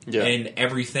small. Yeah. And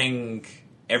everything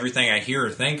I hear or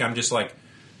think, I'm just like,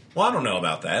 well, I don't know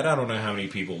about that. I don't know how many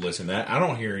people listen to that. I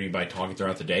don't hear anybody talking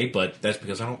throughout the day, but that's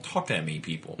because I don't talk to that many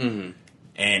people. Mm-hmm.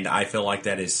 And I feel like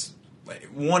that is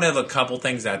one of a couple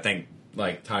things that I think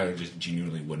Tyler just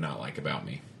genuinely would not like about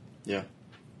me. Yeah.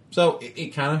 So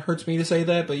it kind of hurts me to say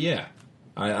that, but yeah,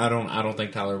 I don't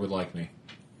think Tyler would like me.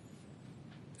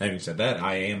 Having said that,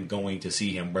 I am going to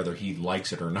see him whether he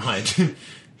likes it or not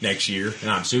next year, and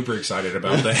I'm super excited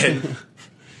about that.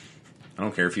 I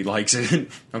don't care if he likes it. I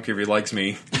don't care if he likes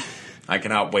me. I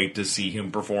cannot wait to see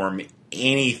him perform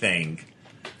anything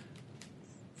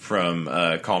from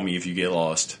Call Me If You Get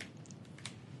Lost.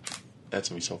 That's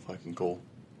going to be so fucking cool.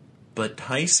 But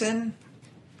Tyson?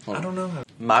 I don't know.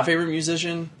 My favorite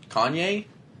musician, Kanye,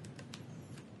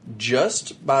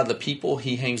 just by the people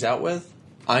he hangs out with,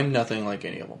 I'm nothing like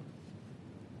any of them.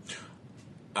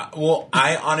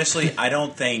 I honestly, I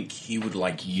don't think he would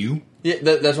like you. Yeah,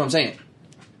 that's what I'm saying.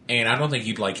 And I don't think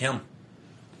you'd like him.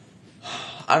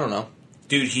 I don't know.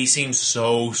 Dude, he seems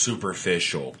so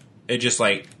superficial. It's just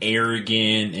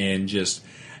arrogant and just...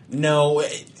 No.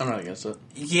 I'm not against it.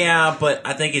 Yeah, but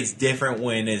I think it's different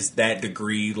when it's that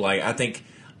degree. I think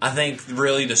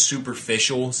really the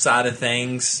superficial side of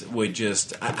things would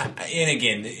just... and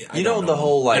again... I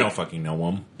don't fucking know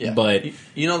him. Yeah. But...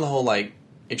 You know the whole,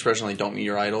 expression, don't meet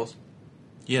your idols?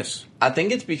 Yes. I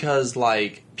think it's because,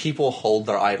 people hold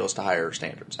their idols to higher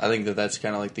standards. I think that's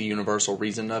kind of, the universal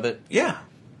reason of it. Yeah.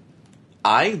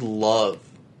 I love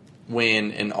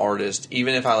when an artist,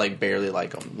 even if I, barely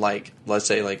like them, let's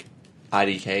say,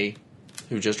 IDK,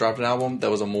 who just dropped an album that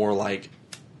was a more,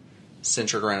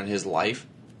 centric around his life.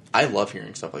 I love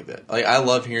hearing stuff like that. I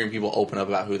love hearing people open up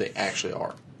about who they actually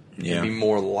are. Yeah. And be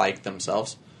more like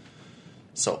themselves.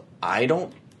 So, I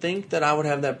don't think that I would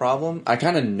have that problem. I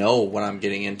kind of know what I'm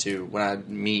getting into when I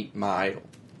meet my idol.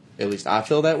 At least I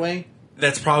feel that way.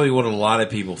 That's probably what a lot of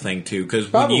people think too.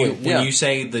 Because when you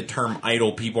say the term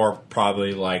idol, people are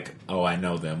probably like, "Oh, I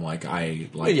know them." I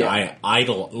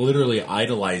literally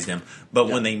idolize them. But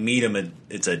when they meet them,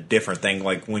 it's a different thing.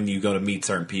 Like when you go to meet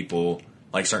certain people,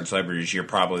 like certain celebrities, you're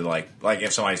probably like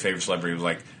if somebody's favorite celebrity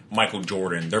was Michael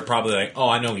Jordan, they're probably like, "Oh,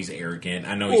 I know he's arrogant.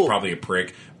 I know he's probably a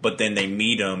prick." But then they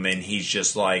meet him, and he's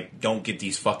just like, "Don't get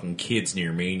these fucking kids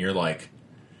near me." And you're like,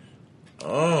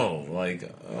 "Oh,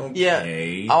 okay." Yeah.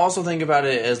 I also think about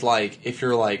it as if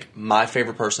you're my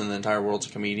favorite person in the entire world's a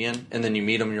comedian, and then you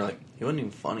meet him, and you're like, he wasn't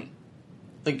even funny.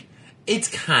 It's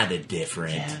kind of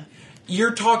different. Yeah.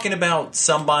 You're talking about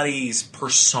somebody's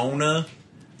persona.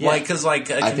 Yeah. Because a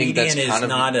comedian I think that's is kind of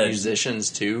not a musicians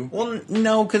too. Well,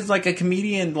 no, because a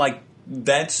comedian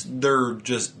that's their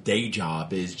just day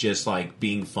job is just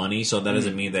being funny. So that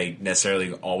doesn't mean they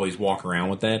necessarily always walk around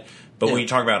with that. But when you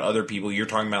talk about other people, you're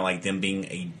talking about them being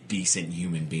a decent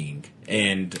human being,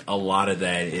 and a lot of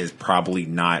that is probably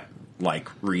not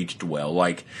reached well.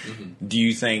 Do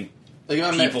you think? I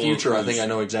met Future. I think I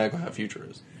know exactly how Future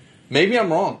is. Maybe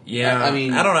I'm wrong. Yeah, I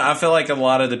mean, I don't know. I feel like a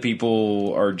lot of the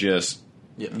people are just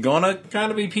gonna kind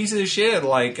of be pieces of shit.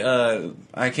 I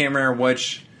can't remember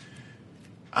which.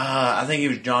 I think it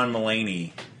was John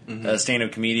Mulaney, a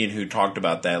stand-up comedian, who talked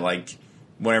about that.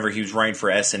 Whenever he was writing for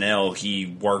SNL, he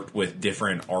worked with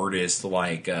different artists.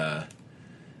 I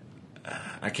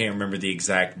can't remember the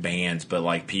exact bands,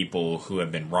 but people who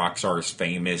have been rock stars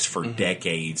famous for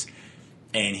decades.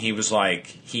 and he was like,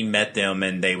 he met them,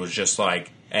 and they was just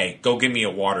like, "Hey, go get me a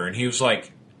water." And he was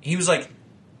like,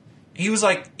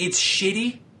 it's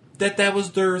shitty that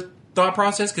was their thought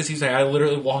process, because he's like, I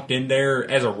literally walked in there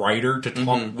as a writer to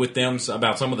talk with them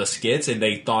about some of the skits, and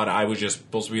they thought I was just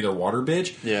supposed to be their water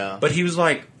bitch. Yeah. But he was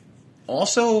like,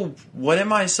 also, what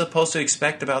am I supposed to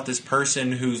expect about this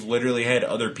person who's literally had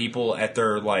other people at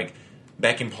their, like,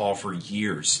 beck and paw for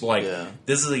years? Like,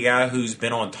 this is a guy who's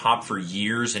been on top for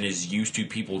years and is used to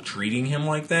people treating him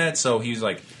like that. So he's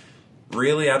like,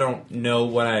 really, I don't know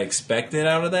what I expected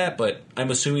out of that, but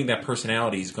I'm assuming that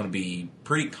personality is going to be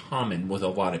pretty common with a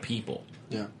lot of people.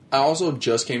 Yeah. I also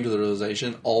just came to the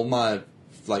realization all my,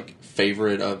 like,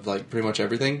 favorite of, like, pretty much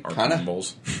everything kind of...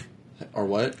 Balls. Or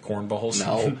what? Corn balls.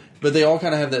 No. But they all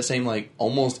kind of have that same, like,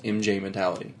 almost MJ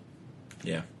mentality.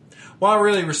 Yeah. Well, I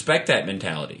really respect that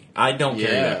mentality. I don't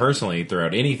carry that personally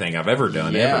throughout anything I've ever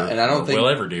done, ever, and I don't think will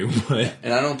ever do. But.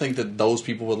 And I don't think that those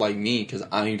people would like me because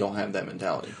I don't have that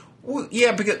mentality. Well,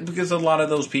 yeah, because a lot of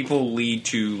those people lead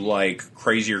to, like,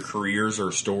 crazier careers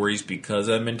or stories because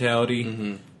of that mentality.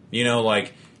 Mm-hmm. You know,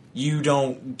 like, you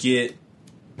don't get,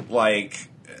 like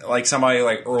somebody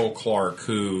like Earl Clark,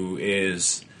 who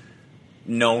is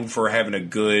known for having a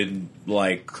good,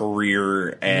 like,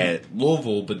 career at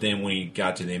Louisville, but then when he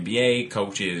got to the NBA,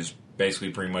 coaches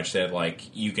basically pretty much said,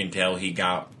 like, you can tell he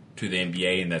got to the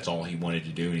NBA and that's all he wanted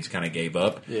to do, and he's kind of gave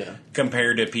up. Yeah.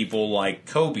 Compared to people like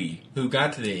Kobe, who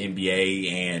got to the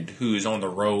NBA and who is on the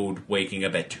road waking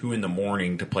up at 2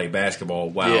 a.m. to play basketball.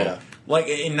 Wow. Like,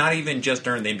 and not even just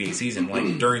during the NBA season,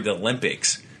 like during the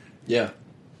Olympics. Yeah.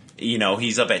 You know,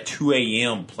 he's up at 2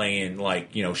 a.m. playing,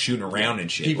 like, you know, shooting around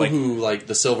and shit. People like, who, like,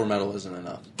 the silver medal isn't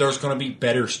enough. There's going to be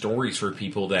better stories for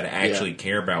people that actually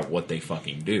care about what they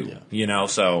fucking do. Yeah. You know,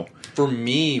 so... For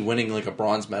me, winning, like, a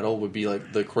bronze medal would be,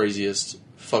 like, the craziest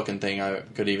fucking thing I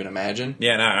could even imagine.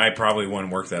 Yeah, and I probably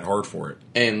wouldn't work that hard for it.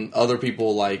 And other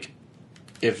people, like,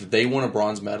 if they won a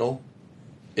bronze medal,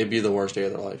 it'd be the worst day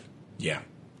of their life. Yeah.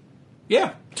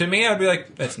 Yeah. To me, I'd be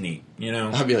like, that's neat, you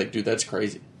know? I'd be like, dude, that's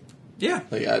crazy. Yeah.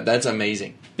 Like, that's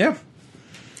amazing. Yeah.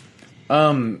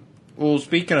 Well,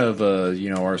 speaking of, you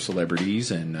know, our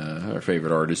celebrities and our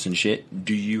favorite artists and shit,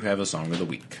 do you have a song of the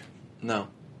week? No,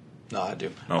 I do.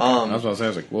 Okay. I was about to say, I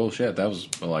was like, well, shit, that was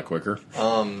a lot quicker.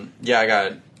 Yeah, I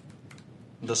got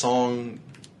the song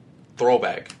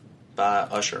 "Throwback" by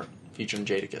Usher featuring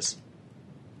Jadakiss.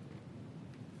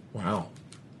 Wow.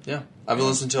 Yeah, I've been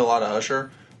listening to a lot of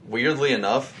Usher. Weirdly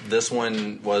enough, this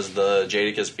one was the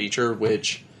Jadakiss feature,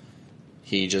 which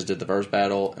he just did the verse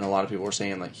battle, and a lot of people were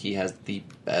saying like he has the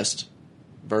best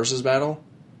versus battle.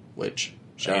 Which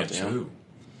shout out to him. Who?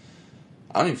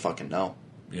 I don't even fucking know.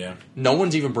 Yeah. No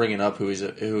one's even bringing up who is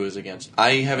against.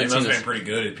 I haven't It seen must have this. been pretty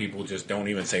good if people just don't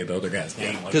even say the other guy's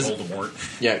name, like 'Cause-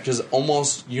 Voldemort. Yeah, because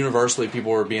almost universally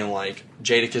people were being like,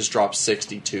 Jadakiss dropped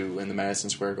 62 in the Madison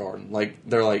Square Garden. Like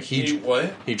they're like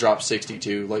What? he dropped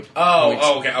 62. Like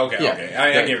Okay. Yeah. Okay.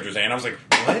 I get what you're saying. I was like,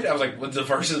 what? I was like, was the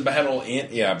versus battle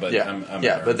in? Yeah, but Yeah, I'm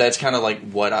yeah, but that's kind of like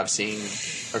what I've seen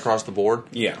across the board.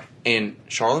 yeah. And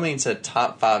Charlemagne said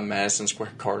top 5 Madison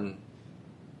Square Garden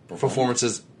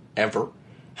performances ever.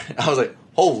 I was like,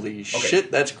 holy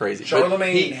shit, that's crazy. But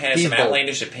Charlemagne has he's some bold.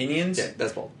 outlandish opinions. Yeah,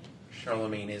 that's bold.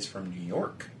 Charlemagne is from New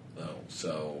York, though,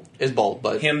 so It's bold,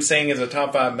 but him saying is a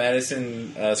top 5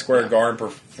 Madison Square Garden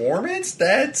performance,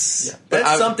 that's but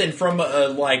I've- something from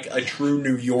like a true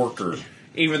New Yorker.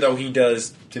 Even though he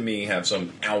does, to me, have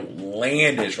some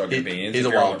outlandish fucking opinions. he's a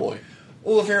If you're wild on- boy.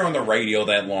 Well, if you're on the radio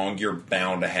that long, you're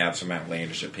bound to have some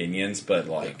outlandish opinions. But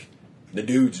like, the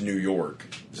dude's New York,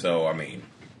 so I mean,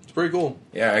 It's pretty cool.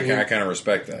 yeah, I kind of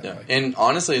respect that. Yeah. Like, And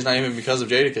honestly, it's not even because of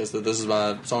Jadakiss that this is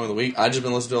my song of the week. I just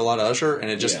been listening to a lot of Usher, and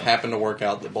it just Yeah. happened to work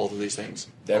out that both of these things.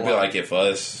 that'd be aligned.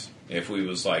 like if we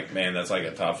was like, man, that's like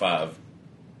a top 5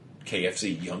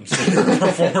 KFC Young Singer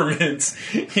performance,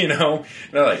 you know? And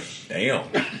they're like, damn,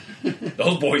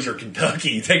 those boys are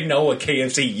Kentucky. They know a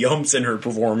KFC Yum Center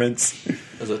performance.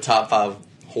 As a top 5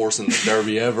 horse in the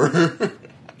Derby ever.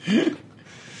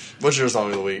 What's your song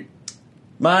of the week?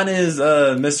 Mine is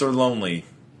Mr. Lonely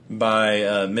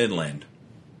by Midland.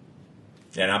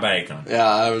 Yeah, not by Akon. Yeah,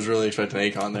 I was really expecting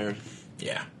Akon there.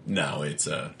 Yeah, no, it's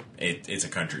a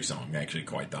country song. Actually,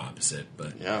 quite the opposite.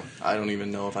 But Yeah, I don't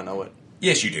even know if I know it.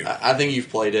 yes, you do. I think you've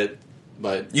played it,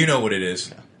 but You know what it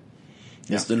is.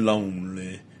 Yeah. Mr.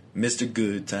 Lonely, Mr.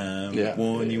 Good Time, Yeah,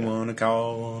 one yeah, you yeah. want to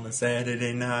call on a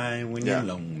Saturday night when Yeah.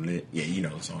 you're lonely. Yeah, you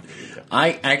know the song.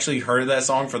 I actually heard that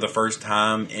song for the first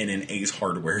time in an Ace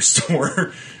Hardware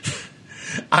store.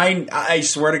 I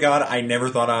swear to God, I never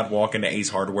thought I'd walk into Ace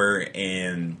Hardware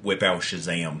and whip out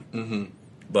Shazam. Mm-hmm.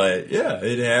 But yeah,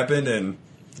 it happened, and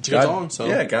It's a good song. So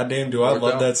yeah, goddamn, do I Worked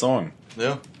love out. that song?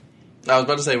 yeah. I was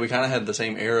about to say we kind of had the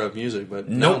same era of music, but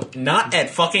Nope, not at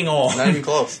fucking all. not even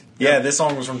close. Yeah, this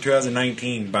song was from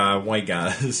 2019 by white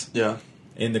guys Yeah.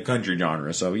 in the country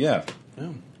genre. So yeah, Yeah.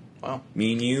 Wow.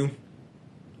 me and you,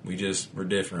 we're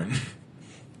different.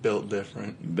 Built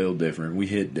different. Build different. We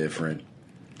hit different.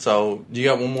 So, do you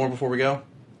got one more before we go?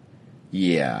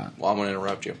 Yeah. Well, I'm going to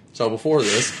interrupt you. So, before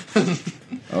this,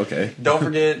 Okay. don't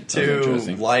forget That was to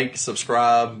interesting. like,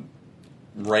 subscribe,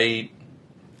 rate,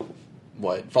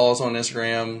 follow us on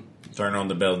Instagram. Turn on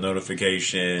the bell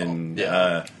notification. Oh,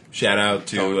 yeah. Shout out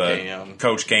to Coach Cam.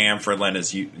 Coach Cam for letting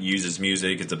us use his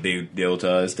music. It's a big deal to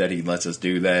us that he lets us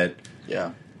do that.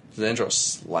 Yeah. The intro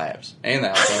slaps. And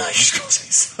the I outro. was just gonna say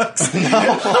sucks. No,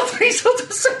 I thought he was supposed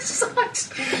to say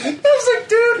sucks. I was like,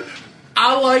 dude,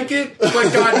 I like it, but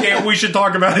goddamn, we should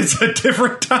talk about it at a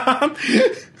different time.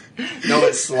 No,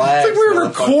 it slaps. It's like we're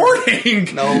motherfucker.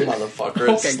 recording. No, motherfucker. It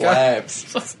Okay, God.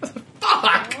 slaps.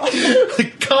 Fuck.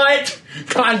 Cut.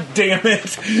 God damn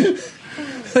it.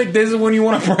 Like, this is when you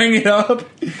want to bring it up.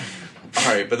 All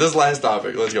right, but this last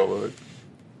topic. Let's go with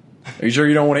it. Are you sure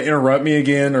you don't want to interrupt me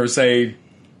again or say...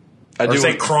 I Or do say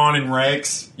want- Kron and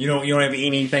Rex. You don't have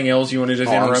anything else you want to just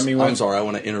Oh, interrupt me with? I'm sorry. I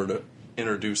want to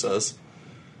introduce us.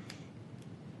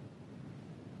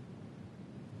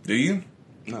 Do you?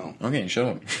 No. Okay, shut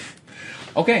up.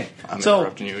 Okay, I'm so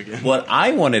interrupting you again. what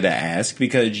I wanted to ask,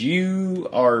 because you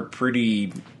are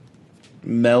pretty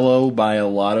mellow by a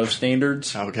lot of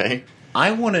standards, Okay.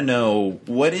 I want to know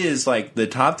what is like the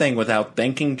top thing without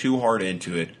thinking too hard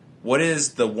into it. What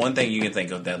is the one thing you can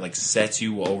think of that like sets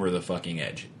you over the fucking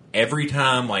edge? Every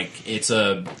time, like, it's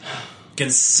a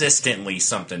consistently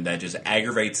something that just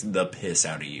aggravates the piss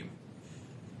out of you.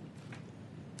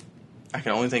 I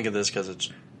can only think of this because it's...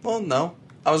 Well, no.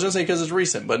 I was going to say because it's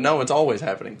recent, but no, it's always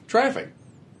happening. Traffic.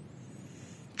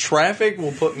 Traffic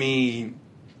will put me...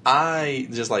 I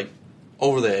just, like,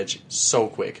 over the edge so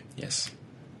quick. Yes.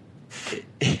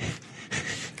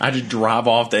 I just drive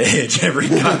off the edge every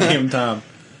goddamn time.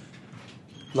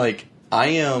 Like, I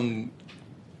am...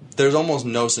 There's almost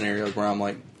no scenarios where I'm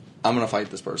like, I'm going to fight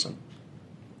this person.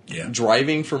 Yeah.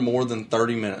 Driving for more than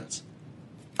 30 minutes,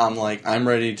 I'm like, I'm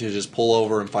ready to just pull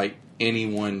over and fight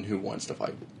anyone who wants to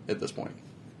fight at this point.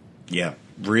 Yeah.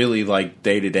 Really, like,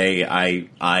 day to day,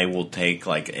 I will take,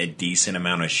 like, a decent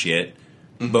amount of shit.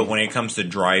 Mm-hmm. But when it comes to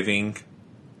driving,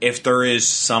 if there is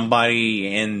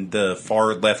somebody in the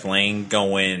far left lane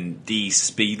going the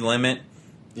speed limit,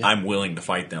 Yeah. I'm willing to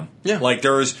fight them. Yeah. Like,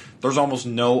 there's almost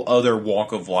no other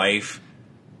walk of life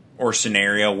or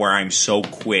scenario where I'm so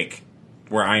quick,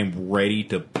 where I'm ready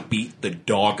to beat the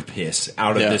dog piss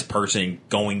out of Yeah. this person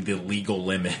going the legal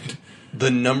limit. The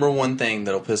number one thing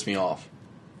that'll piss me off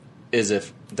is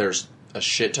if there's a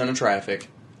shit ton of traffic.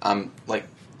 I'm like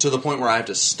to the point where I have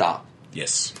to stop,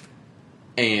 Yes.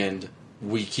 and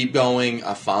we keep going.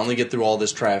 I finally get through all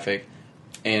this traffic,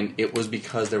 and it was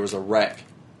because there was a wreck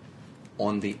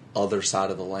on the other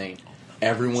side of the lane.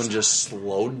 Everyone just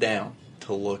slowed down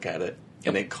to look at it,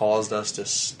 and it caused us to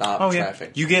stop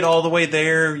traffic. You get all the way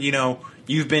there, you know,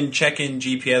 you've been checking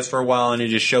GPS for a while and it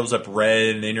just shows up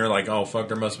red and then you're like, oh fuck,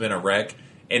 there must have been a wreck.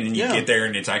 And then you Yeah. get there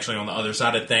and it's actually on the other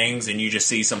side of things and you just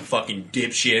see some fucking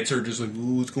dipshits who are just like,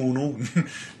 ooh, what's going on?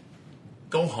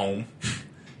 Go home.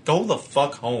 Go the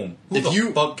fuck home. Who If the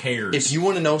you- fuck cares? If you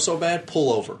want to know so bad,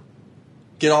 pull over.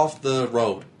 Get off the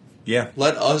road. yeah.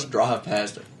 Let us drive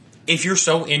past it. If you're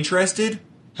so interested,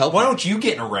 Help why me. don't you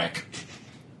get in a wreck?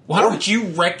 Why don't you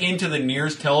wreck into the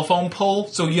nearest telephone pole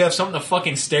so you have something to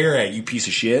fucking stare at, you piece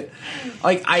of shit?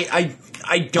 Like,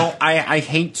 I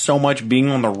hate so much being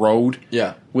on the road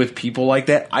Yeah. with people like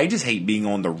that. I just hate being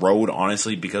on the road,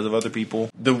 honestly, because of other people.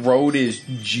 The road is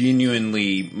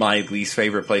genuinely my least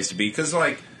favorite place to be because,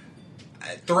 like,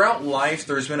 throughout life,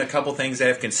 there's been a couple things that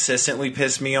have consistently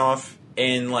pissed me off.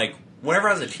 And, like, whenever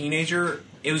I was a teenager,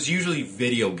 it was usually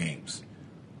video games.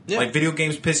 Yeah. Like, video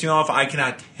games piss me off. I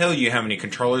cannot tell you how many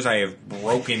controllers I have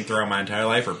broken throughout my entire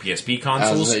life, or PSP I was going to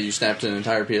consoles. say, you snapped an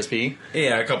entire PSP.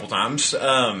 Yeah, a couple times.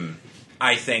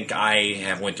 I think I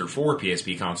have went through 4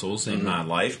 PSP consoles in my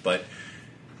life, but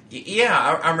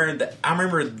yeah, I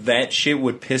remember that shit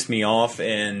would piss me off,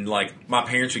 and like my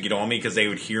parents would get on me because they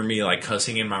would hear me like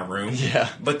cussing in my room. Yeah.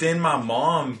 But then my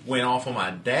mom went off on my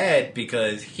dad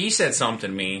because he said something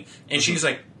to me, and she's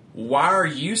like, "Why are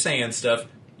you saying stuff?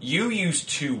 You used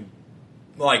to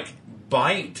like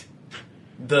bite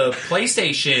the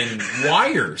PlayStation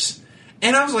wires,"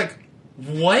 and I was like,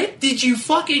 "What did you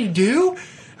fucking do?"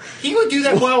 He would do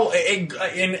that while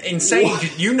and say,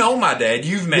 you know my dad,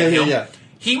 you've met him. Yeah.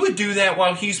 He would do that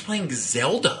while he was playing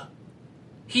Zelda.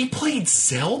 He played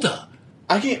Zelda.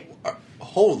 I can't.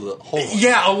 hold on.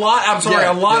 Yeah, a lot. I'm sorry,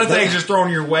 Yeah, a lot of that- things just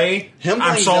thrown your way. Him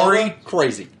I'm playing sorry, Zelda,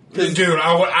 crazy. 'Cause dude.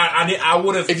 I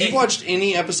would have. if you watched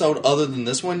any episode other than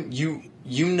this one,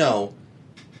 you know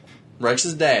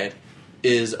Rex's dad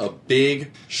is a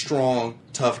big, strong,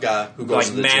 tough guy who goes like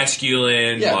to the gym.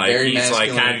 masculine, Yeah, like very he's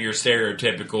masculine. like kind of your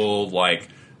stereotypical, like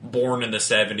born in the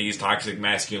 '70s, toxic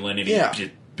masculinity, Yeah.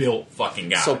 just built fucking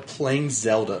guy. So playing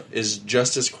Zelda is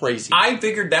just as crazy. I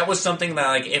figured that was something that,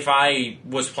 like, if I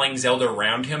was playing Zelda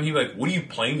around him, he'd be like, "What are you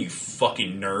playing, you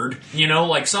fucking nerd?" You know,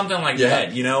 like something like Yeah.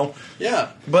 that. You know, yeah.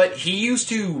 but he used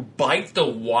to bite the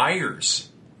wires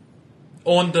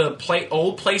on the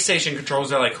old PlayStation controllers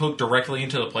that like hooked directly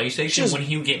into the PlayStation Just- when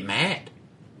he would get mad.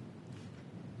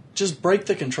 Just break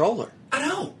the controller. I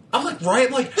know. I'm like, right?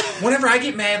 Like, whenever I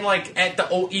get mad, like, at the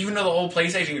old, even though the old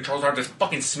PlayStation controllers, I just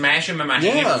fucking smash them in my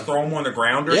hand Yeah. or throw them on the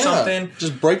ground or Yeah. something.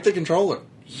 Just break the controller.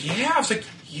 Yeah, I was like,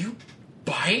 you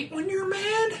bite when you're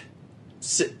mad?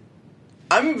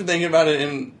 I'm even thinking about it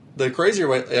in the crazier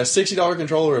way. A $60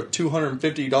 controller, a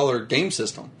 $250 game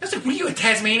system. I was like, what are you, a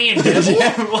Tasmanian devil?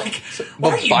 Like, why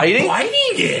But are you biting? biting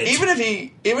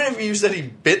it? Even if you said he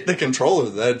bit the controller,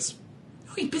 that's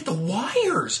No, he bit the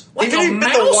wires. Like even a if he bit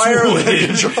mouse the wire of would. the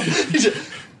controller.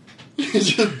 He's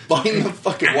just biting the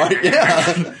fucking wire.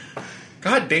 Yeah.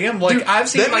 God damn, like, Dude, I've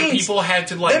seen, that like, means- people have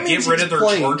to, that like, means get rid he's of their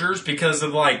playing- chargers because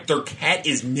of, like, their cat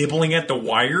is nibbling at the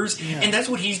wires. Yeah. And that's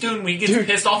what he's doing when he gets Dude.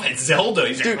 pissed off at Zelda.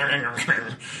 He's Dude. like,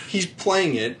 He's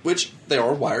playing it, which they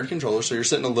are wired controllers, so you're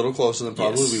sitting a little closer than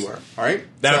probably Yes. we were. All right.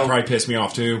 that would So- probably piss me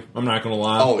off, too. I'm not going to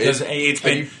lie. Oh, Because have it's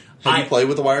been... you played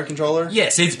with a wired controller?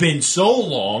 Yes, it's been so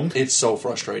long. It's so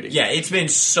frustrating. Yeah, it's been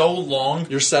so long.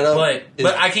 Your setup but is-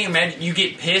 I can't imagine you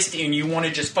get pissed and you want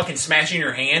to just fucking smash in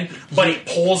your hand, but it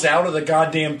pulls out of the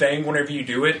goddamn thing whenever you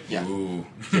do it. Yeah. Ooh.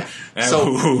 Yeah.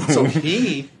 Ooh. So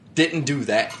he didn't do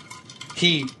that.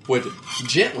 He would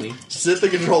gently sit the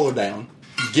controller down,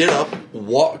 get up,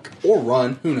 walk or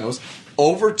run, who knows,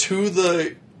 over to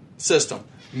the system,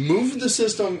 move the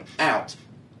system out,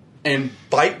 and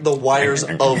bite the wires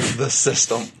of the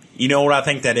system. You know what I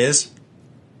think that is?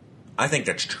 I think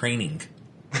that's training.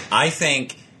 I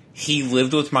think he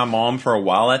lived with my mom for a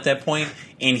while at that point,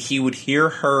 and he would hear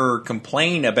her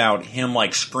complain about him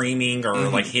like screaming or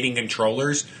like hitting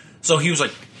controllers. So he was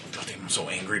like, "God damn, I'm so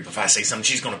angry. But if I say something,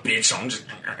 she's gonna bitch. So I'm just,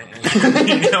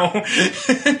 you know."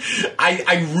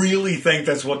 I really think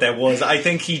that's what that was. I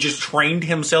think he just trained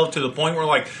himself to the point where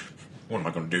like, what am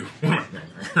I going to do?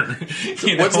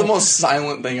 You What's know? the most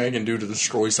silent thing I can do to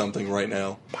destroy something right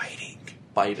now? biting?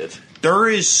 Bite it. There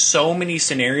is so many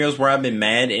scenarios where I've been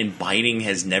mad and biting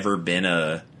has never been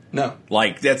a No.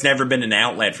 that's never been an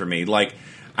outlet for me. Like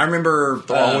I remember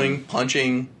Throwing,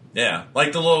 punching. yeah,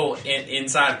 like the little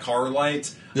inside car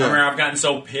lights. Yeah. I remember I've gotten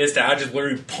so pissed that I just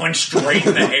literally punched straight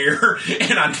in the air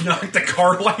and I knocked the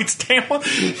car lights down.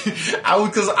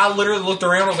 Because I literally looked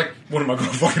around. I was like, "What am I going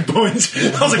to fucking punch?"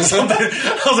 I was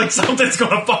like, "Something's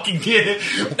going to fucking get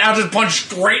it." I just punched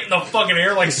straight in the fucking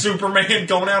air like Superman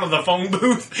going out of the phone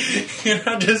booth, and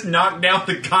I just knocked down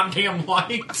the goddamn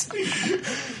lights.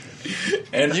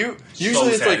 And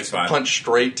Usually it's satisfied. like punch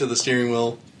straight to the steering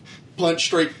wheel, punch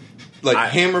straight, like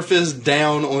hammer fist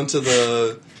down onto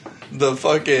the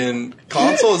fucking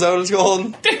console. Is that what it's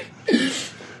called?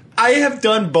 I have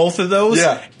done both of those,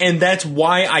 Yeah. and that's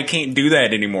why I can't do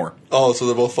that anymore. Oh, so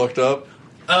they're both fucked up.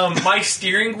 My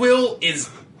steering wheel is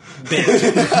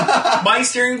bent. My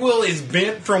steering wheel is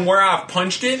bent from where I've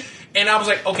punched it, and I was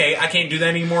like, okay, I can't do that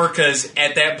anymore because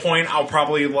at that point I'll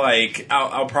probably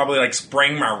I'll probably like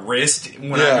sprain my wrist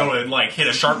when I go to like hit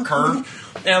a sharp curve.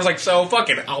 And I was like, so fuck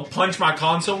it, I'll punch my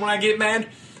console when I get mad.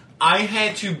 I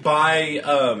had to buy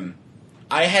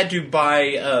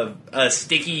a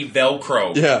sticky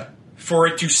Velcro Yeah. for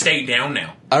it to stay down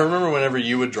now. I remember whenever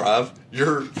you would drive,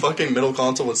 your fucking middle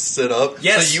console would sit up.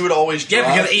 Yes. So you would always drive.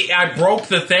 Yeah, because I broke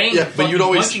the thing. Yeah, but you'd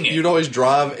punching it. always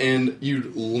drive and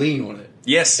you'd lean on it.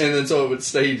 Yes. And then so it would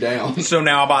stay down. So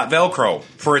now I bought Velcro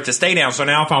for it to stay down. So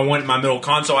now if I want my middle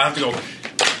console, I have to go,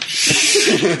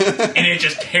 and it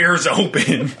just tears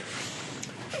open.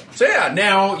 So yeah,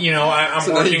 now I'm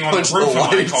So now working you on the punch roof the of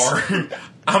my lights. car.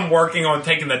 I'm working on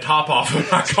taking the top off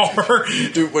of my car,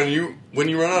 Dude, when you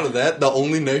run out of that, the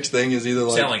only next thing is either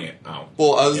like selling it. Oh,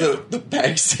 well, I was the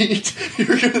back seat.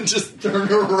 You're gonna just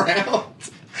turn around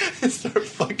and start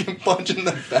fucking punching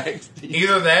the back seat,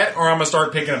 either that or I'm gonna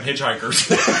start picking up hitchhikers.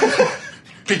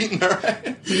 beating their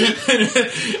ass.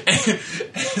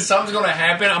 Something's gonna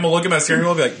happen. I'm gonna look at my steering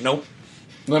wheel and be like, nope.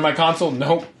 Look at my console.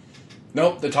 Nope.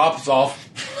 The top is off.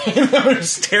 I'm gonna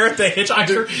stare at the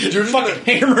hitchhiker. You're just fucking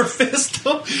hammer fist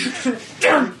him.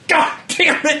 God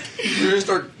damn it! You're gonna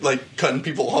start like cutting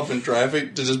people off in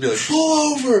traffic to just be like,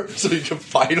 pull over, so you can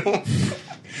fight them.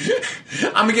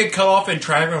 I'm gonna get cut off in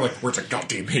traffic. I'm like, where's a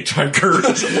goddamn hitchhiker?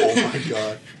 Oh my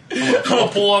god! I'm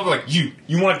gonna pull up like, you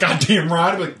want a goddamn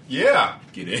ride? I'm like, yeah,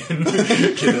 get in.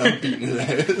 I'm beating his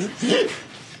ass.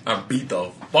 I beat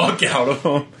the fuck out of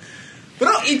him. But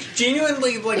no, it's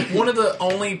genuinely like one of the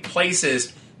only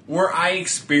places where I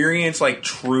experience like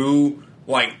true,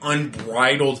 like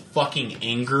unbridled fucking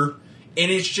anger. And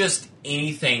it's just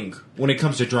anything when it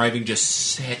comes to driving just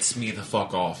sets me the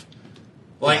fuck off.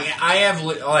 Like, I have,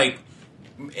 like,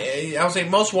 I would say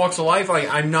most walks of life,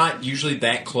 like, I'm not usually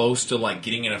that close to, like,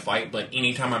 getting in a fight, but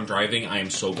anytime I'm driving, I am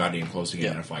so goddamn close to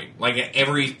getting in a fight. Like, at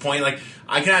every point, like,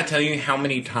 I cannot tell you how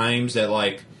many times that,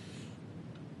 like,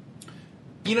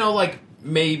 you know, like,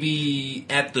 maybe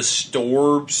at the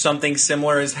store something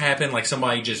similar has happened, like,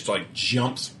 somebody just, like,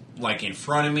 jumps, like, in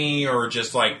front of me, or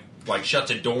just, like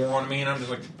shuts a door on me, and I'm just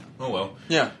like, oh well.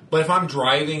 Yeah. But if I'm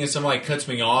driving and somebody cuts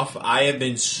me off, I have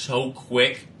been so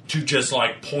quick to just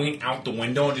like point out the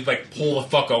window and just like pull the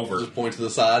fuck over. Just point to the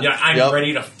side. Yeah, I'm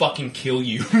ready to fucking kill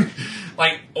you.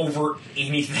 Like over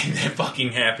anything that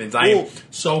fucking happens. I am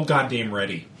so goddamn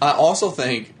ready. I also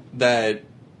think that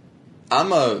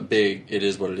I'm a big it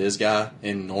is what it is guy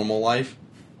in normal life.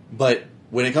 But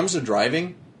when it comes to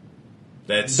driving,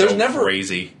 That's there's so never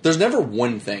crazy. There's never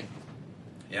one thing.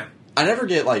 Yeah. I never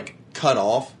get like cut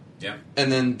off. Yeah.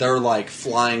 And then they're like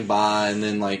flying by, and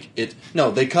then like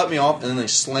they cut me off, and then they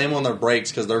slam on their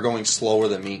brakes because they're going slower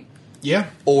than me. Yeah.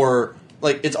 Or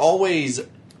like it's always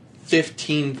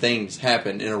 15 things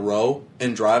happen in a row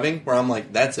in driving where I'm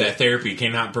like, that's That it. therapy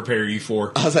cannot prepare you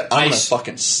for. I was like, I'm gonna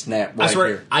fucking snap right I swear,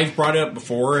 here. I've brought it up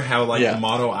before how like Yeah. the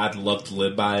motto I'd love to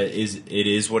live by is it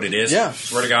is what it is. Yeah.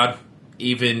 Swear to God.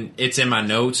 Even it's in my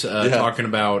notes talking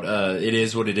about it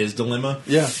is what it is dilemma.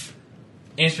 Yeah.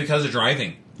 And it's because of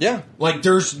driving. Yeah. Like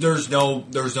there's no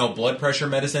blood pressure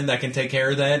medicine that can take care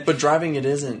of that. But driving it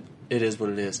is what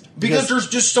it is. Because there's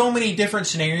just so many different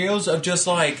scenarios of just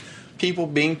like people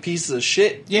being pieces of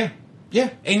shit. yeah,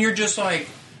 and you're just like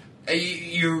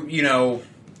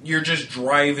you're just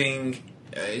driving.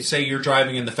 Say you're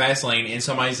driving in the fast lane and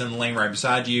somebody's in the lane right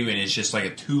beside you, and it's just like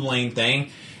a 2-lane thing,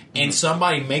 and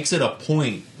somebody makes it a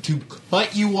point to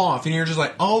cut you off, and you're just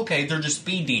like, oh, okay, they're just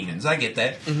speed demons. I get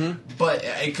that, but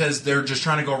because they're just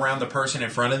trying to go around the person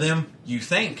in front of them, you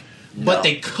think, but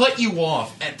they cut you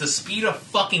off at the speed of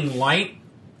fucking light,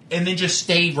 and then just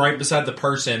stay right beside the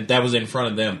person that was in front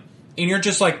of them, and you're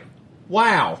just like,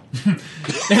 wow.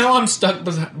 Now I'm stuck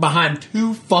behind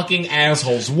 2 fucking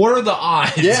assholes. What are the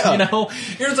odds? Yeah. You know?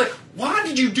 You're just like, why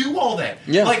did you do all that?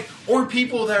 Yeah. Like, or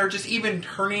people that are just even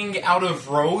turning out of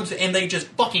roads and they just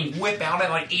fucking whip out at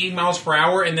like 80 miles per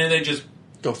hour and then they just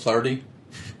Go 30.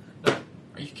 Are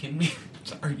you kidding me?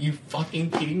 Are you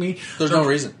fucking kidding me? There's no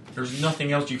reason. There's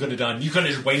nothing else you could have done. You could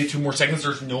have just waited 2 more seconds.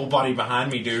 There's nobody behind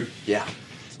me, dude. Yeah.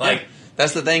 Like,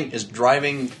 that's the thing is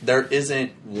driving, there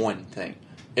isn't one thing.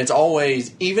 It's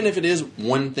always, even if it is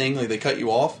one thing, like they cut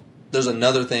you off, there's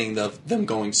another thing of them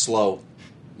going slow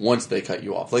once they cut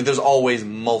you off. Like there's always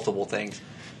multiple things.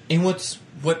 and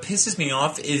what pisses me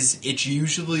off is it's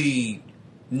usually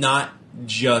not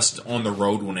just on the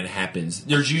road when it happens.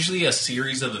 There's usually a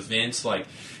series of events, like,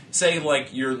 say, like,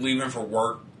 you're leaving for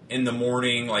work in the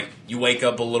morning, like, you wake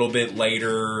up a little bit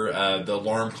later, the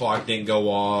alarm clock didn't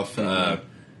go off, the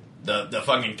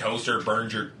fucking toaster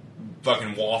burns your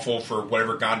fucking waffle for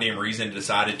whatever goddamn reason it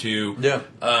decided to.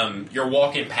 Yeah. You're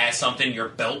walking past something, your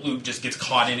belt loop just gets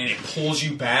caught in it, it pulls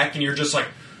you back, and you're just like,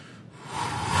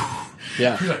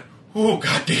 Yeah. you're like, oh,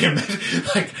 goddamn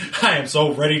it. Like, I am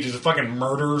so ready to just fucking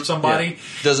murder somebody.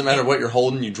 Yeah. Doesn't matter what you're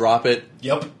holding, you drop it.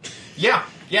 Yep. Yeah.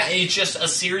 Yeah, it's just a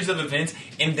series of events,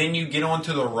 and then you get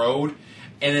onto the road,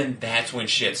 and then that's when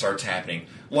shit starts happening.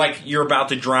 Like, you're about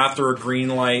to drive through a green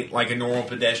light like a normal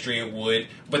pedestrian would,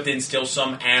 but then still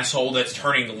some asshole that's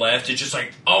turning left, it's just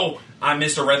like, oh, I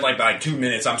missed a red light by like 2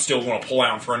 minutes, I'm still going to pull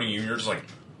out in front of you, and you're just like,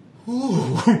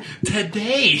 ooh,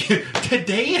 today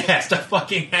it has to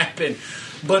fucking happen.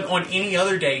 But on any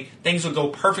other day, things will go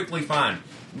perfectly fine.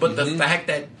 But the fact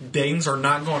that things are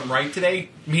not going right today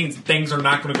means things are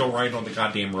not going to go right on the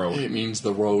goddamn road. It means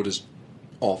the road is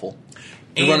awful.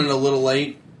 You're And- running a little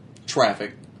late,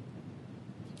 traffic.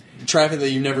 Traffic that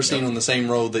you've never seen on the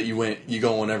same road that you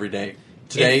go on every day.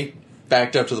 Today,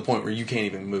 backed up to the point where you can't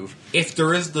even move. If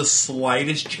there is the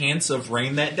slightest chance of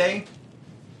rain that day,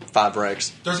 5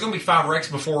 wrecks. there's going to be 5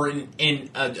 wrecks before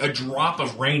a drop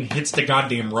of rain hits the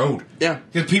goddamn road. Yeah.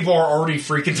 Because people are already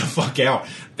freaking the fuck out.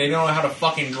 They don't know how to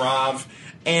fucking drive.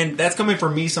 And that's coming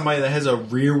from me, somebody that has a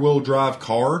rear-wheel drive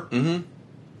car. Mm-hmm.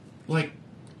 Like,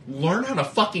 learn how to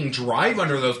fucking drive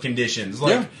under those conditions.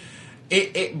 Like, Yeah.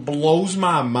 it blows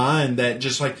my mind that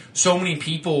just like so many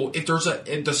people, if there's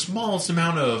the smallest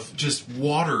amount of just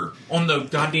water on the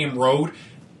goddamn road,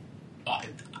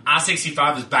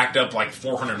 I-65 is backed up like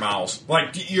 400 miles.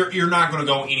 Like, you're not going to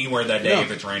go anywhere that day No.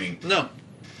 if it's raining. No.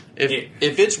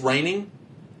 If it's raining,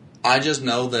 I just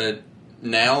know that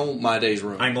now my day's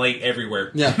ruined. I'm late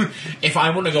everywhere. Yeah. If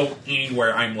I want to go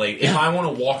anywhere, I'm late. If I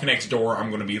want to walk next door, I'm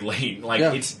going to be late. Like,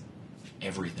 Yeah. it's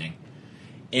everything.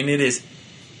 And it is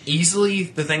easily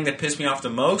the thing that pissed me off the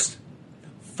most,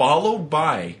 followed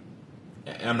by,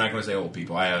 I'm not going to say old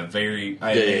people. I have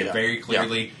very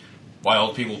clearly why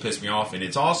old people piss me off, and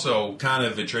it's also kind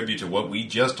of a tribute to what we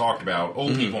just talked about.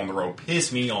 Old people on the road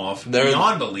piss me off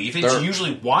beyond belief. It's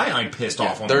usually why I'm pissed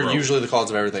off on the road. They're usually the cause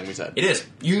of everything we said. It is.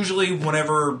 Usually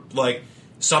whenever, like,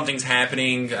 something's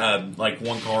happening, like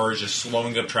one car is just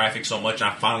slowing up traffic so much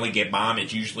and I finally get by them,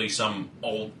 it's usually some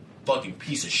old fucking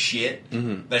piece of shit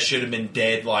that should have been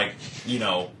dead, like, you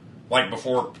know, like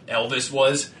before Elvis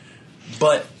was.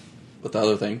 But the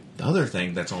other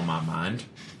thing that's on my mind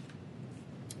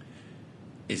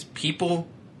is people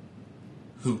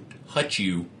who touch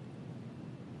you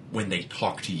when they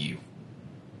talk to you.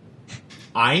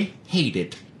 I hate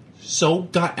it. So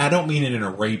I don't mean it in a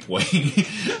rape way.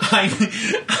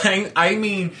 I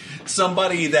mean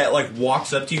somebody that like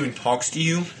walks up to you and talks to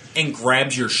you and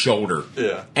grabs your shoulder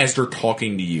as they're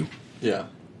talking to you. Yeah.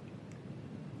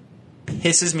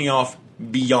 Pisses me off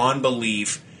beyond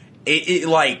belief. It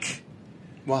like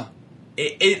Wow.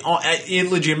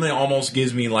 It legitimately almost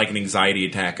gives me like an anxiety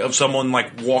attack of someone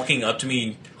like walking up to me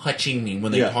and touching me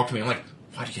when they talk to me. I'm like,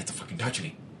 why do you have to fucking touch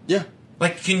me? Yeah.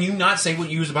 Like, can you not say what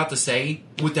you was about to say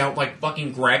without like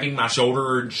fucking grabbing my shoulder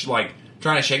or just, like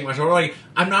trying to shake my shoulder? Like,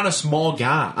 I'm not a small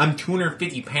guy. I'm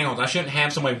 250 pounds. I shouldn't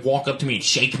have somebody walk up to me and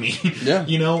shake me. Yeah.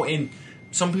 You know, and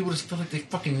some people just feel like they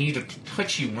fucking need to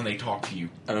touch you when they talk to you.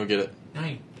 I don't get it.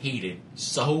 I hate it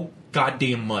so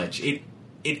goddamn much. It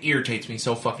irritates me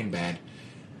so fucking bad.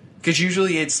 Because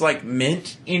usually it's like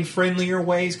meant in friendlier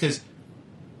ways.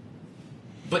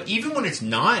 But even when it's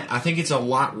not, I think it's a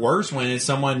lot worse when it's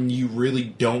someone you really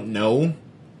don't know,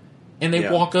 and they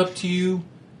walk up to you,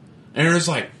 and they're just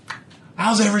like,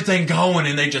 "How's everything going?"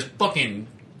 And they just fucking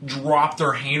drop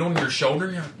their hand on your shoulder,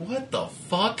 and you're like, "What the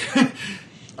fuck?"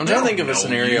 I'm trying to think of a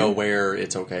scenario where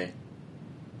it's okay.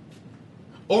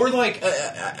 Or like,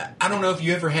 I don't know if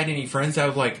you ever had any friends that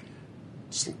would like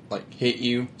hit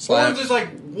you, slap. Or just like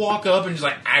walk up and just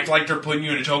like act like they're putting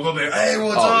you in a chokehold. Hey,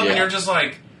 what's up? Yeah. And you're just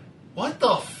like, what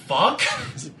the fuck?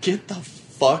 Get the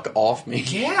fuck off me.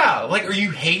 Yeah, like, are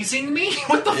you hazing me?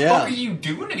 What the fuck are you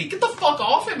doing to me? Get the fuck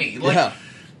off of me. Like,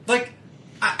 like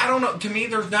I don't know. To me,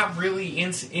 there's not really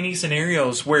any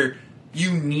scenarios where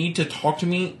you need to talk to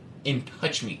me and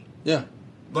touch me. Yeah.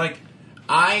 Like,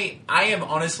 I have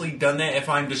honestly done that if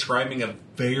I'm describing a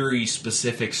very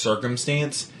specific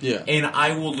circumstance. Yeah. And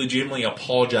I will legitimately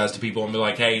apologize to people and be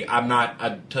like, hey, I'm not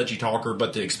a touchy talker,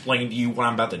 but to explain to you what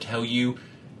I'm about to tell you,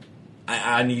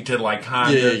 I need to, like,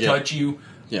 kind of touch you.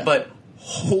 Yeah. But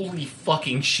holy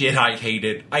fucking shit, I hate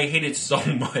it. I hate it so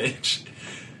much.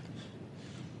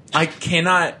 I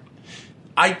cannot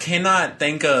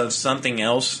think of something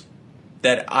else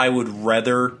that I would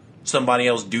rather somebody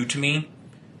else do to me,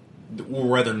 or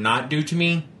rather not do to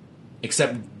me,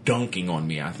 except dunking on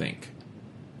me, I think.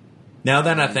 Now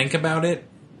that I think about it,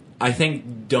 I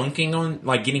think dunking on,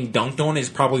 like, getting dunked on is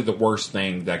probably the worst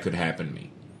thing that could happen to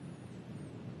me.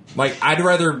 Like, I'd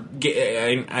rather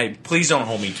get, please don't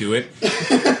hold me to it.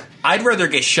 I'd rather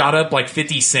get shot up like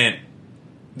 50 Cent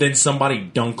than somebody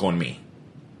dunk on me.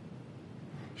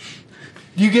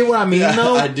 Do you get what I mean,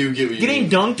 though? I do get what you mean. Getting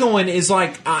dunked on is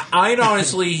like, I'd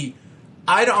honestly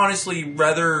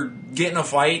rather get in a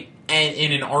fight and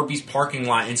in an Arby's parking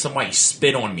lot and somebody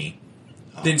spit on me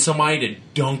than somebody to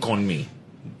dunk on me.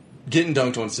 Getting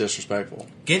dunked on is disrespectful.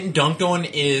 Getting dunked on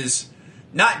is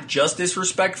not just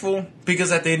disrespectful,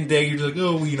 because at the end of the day, you're like,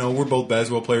 oh, you know, we're both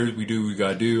basketball players. We do what we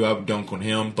gotta do. I would dunk on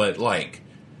him. But, like,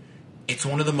 it's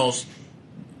one of the most,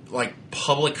 like,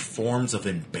 public forms of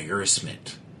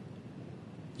embarrassment.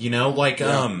 You know, like,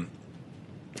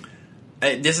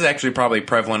 this is actually probably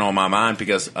prevalent on my mind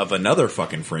because of another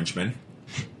fucking Frenchman.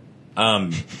 Do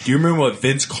you remember what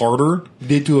Vince Carter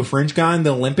did to a French guy in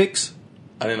the Olympics?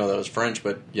 I didn't know that was French,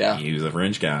 but yeah. He was a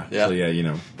French guy. Yeah. So, yeah, you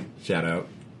know, shout out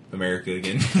America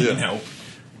again. Yeah. You know,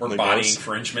 we're bodying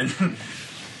Frenchmen.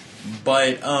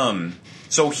 But,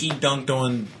 so he dunked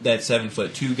on that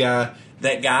 7'2" guy.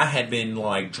 That guy had been,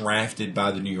 like, drafted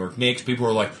by the New York Knicks. People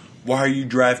were like, why are you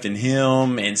drafting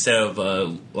him instead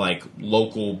of, like,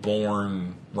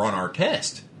 local-born Ron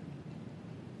Artest?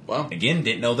 Wow. Again,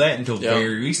 didn't know that until Yeah.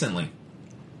 very recently.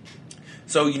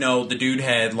 So, the dude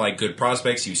had, like, good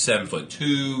prospects. He was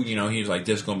 7'2". He was like,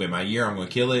 this is going to be my year. I'm going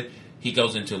to kill it. He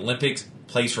goes into Olympics,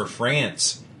 plays for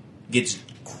France, gets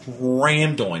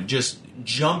crammed on, just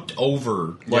jumped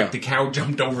over, like Yeah. the cow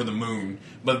jumped over the moon.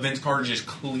 But Vince Carter just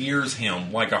clears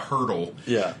him like a hurdle.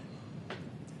 Yeah.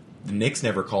 The Knicks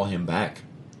never call him back.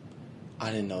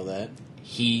 I didn't know that.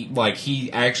 He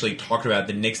actually talked about it.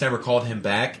 The Knicks never called him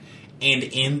back. And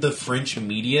in the French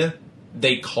media,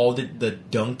 they called it the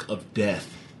dunk of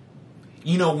death.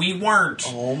 We weren't...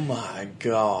 Oh my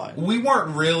god. We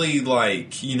weren't really,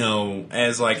 like,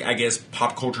 as, like, I guess,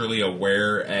 pop culturally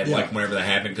aware at, Yeah. like, whenever that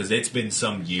happened, because it's been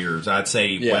some years. I'd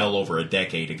say well over a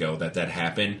decade ago that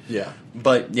happened. Yeah.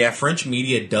 But, yeah, French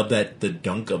media dubbed that the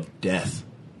dunk of death.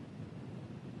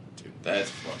 Dude, that's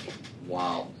fucking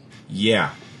wild.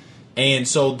 Yeah. And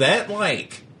so that,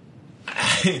 like...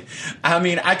 I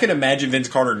mean, I can imagine Vince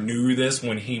Carter knew this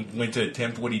when he went to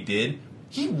attempt what he did.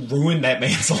 He ruined that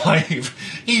man's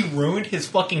life. He ruined his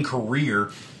fucking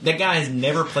career. That guy has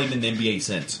never played in the NBA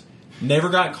since. Never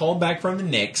got called back from the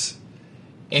Knicks.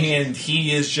 And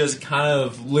he is just kind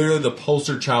of literally the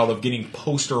poster child of getting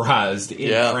posterized in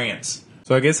France.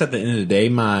 So I guess at the end of the day,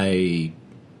 my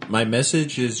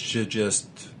message is to just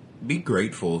be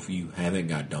grateful if you haven't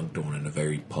got dunked on in a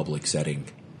very public setting.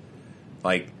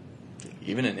 Like...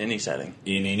 Even in any setting.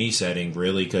 In any setting,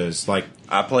 really, because like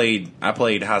I played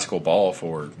high school ball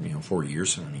for 4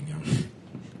 years. I mean,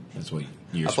 that's what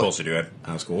you're supposed to do at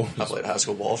high school. I played high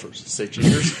school ball for 6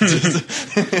 years.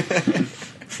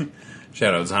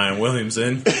 Shout out to Zion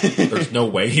Williamson. There's no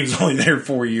way he was only there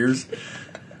 4 years.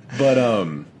 But I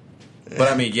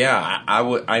mean, yeah,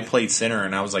 I played center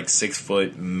and I was like 6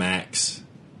 foot max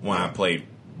when I played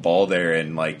ball there,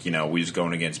 and like we was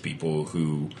going against people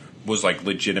who was like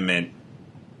legitimate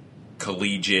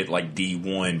collegiate, like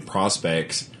D1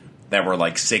 prospects that were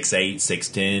like 6'8",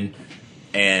 6'10",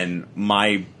 and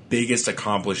my biggest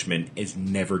accomplishment is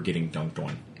never getting dunked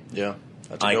on. Yeah,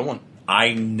 that's a good one.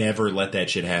 I never let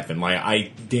that shit happen. Like,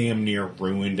 I damn near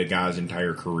ruined a guy's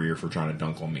entire career for trying to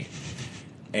dunk on me.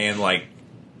 And like,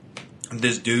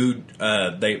 this dude,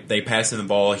 they passed him the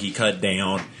ball, he cut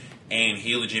down, and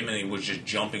he legitimately was just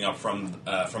jumping up from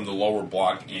the lower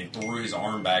block and threw his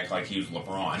arm back like he was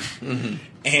LeBron. Mm-hmm.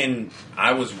 And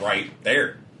I was right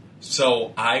there.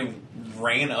 So I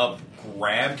ran up,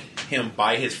 grabbed him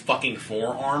by his fucking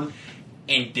forearm,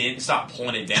 and didn't stop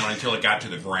pulling it down until it got to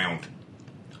the ground.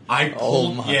 I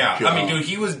pulled, God. I mean, dude,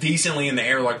 he was decently in the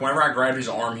air. Like, whenever I grabbed his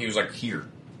arm, he was like here.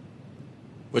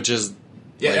 Which is...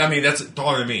 Yeah, like, I mean, that's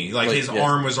taller than me. Like his yeah.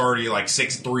 arm was already like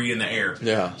 6'3" in the air.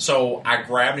 Yeah. So I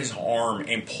grabbed his arm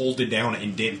and pulled it down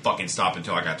and didn't fucking stop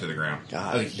until I got to the ground.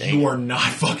 God Like, dang. you are not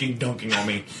fucking dunking on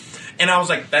me. And I was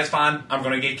like, that's fine. I'm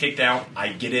going to get kicked out. I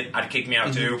get it. I'd kick me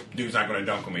out too. Dude's not going to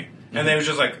dunk on me. And then it was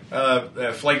just like,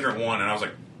 flagrant one. And I was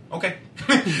like, okay.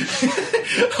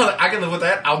 I can live with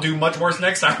that. I'll do much worse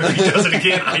next time if he does it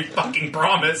again. I fucking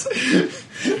promise.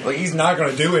 Like, he's not going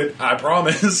to do it. I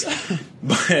promise.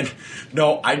 But,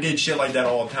 no, I did shit like that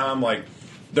all the time. Like,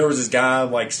 there was this guy,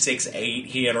 like, 6'8".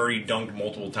 He had already dunked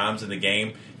multiple times in the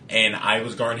game. And I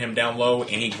was guarding him down low. And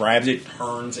he grabs it,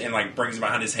 turns, and, like, brings it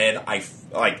behind his head.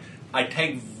 I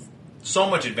take so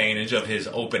much advantage of his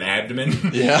open abdomen.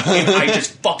 Yeah. And I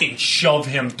just fucking shove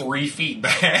him 3 feet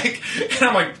back. And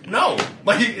I'm like, no.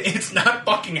 Like, it's not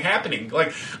fucking happening.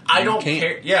 Like, I don't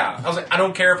care. Yeah. I was like, I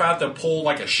don't care if I have to pull,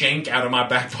 like, a shank out of my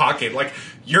back pocket. Like,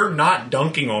 you're not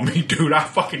dunking on me, dude. I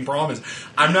fucking promise.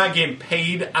 I'm not getting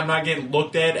paid. I'm not getting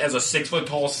looked at as a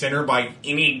 6-foot-tall center by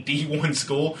any D1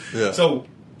 school. Yeah. So,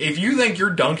 if you think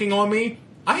you're dunking on me,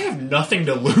 I have nothing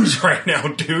to lose right now,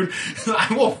 dude.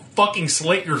 I will fucking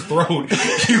slit your throat.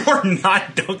 You are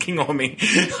not dunking on me.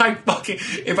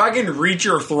 If I can reach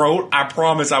your throat, I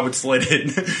promise I would slit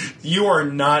it. You are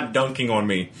not dunking on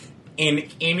me. In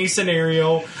any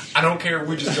scenario, I don't care if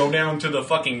we just go down to the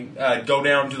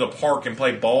park and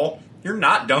play ball. You're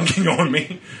not dunking on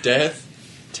me.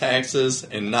 Death, taxes,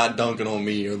 and not dunking on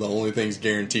me are the only things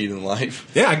guaranteed in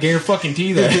life. Yeah, I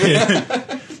guarantee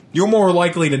that. You're more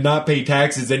likely to not pay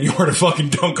taxes than you are to fucking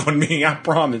dunk on me, I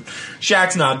promise.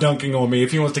 Shaq's not dunking on me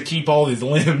if he wants to keep all his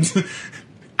limbs.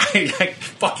 I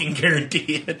fucking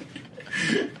guarantee it.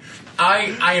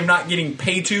 I am not getting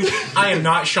paid to. I am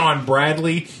not Sean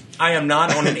Bradley. I am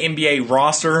not on an NBA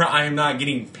roster. I am not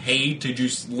getting paid to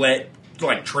just let,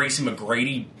 like, Tracy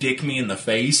McGrady dick me in the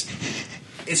face.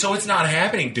 So it's not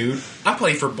happening, dude. I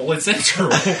play for Bullet Central.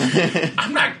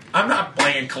 I'm not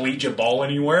playing collegiate ball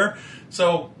anywhere.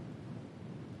 So,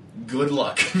 good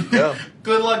luck. Yeah.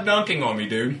 Good luck dunking on me,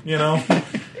 dude. You know?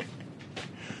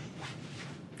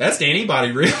 That's to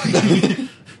anybody, really.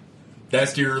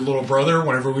 That's to your little brother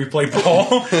whenever we play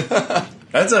ball.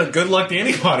 That's a good luck to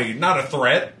anybody. Not a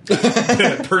threat,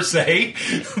 per se.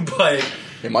 But,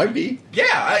 It might be.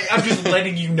 yeah, I'm just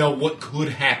letting you know what could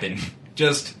happen.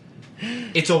 Just,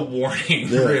 it's a warning,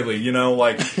 really. You know,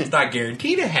 like, it's not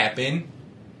guaranteed to happen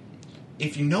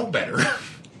if you know better.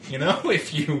 You know,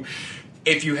 if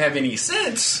you have any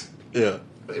sense, Yeah.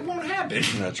 it won't happen.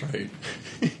 That's right.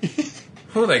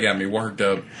 Oh, they got me worked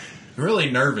up. Really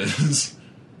nervous.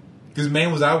 Because,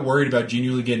 man, was I worried about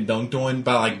genuinely getting dunked on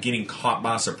by, like, getting caught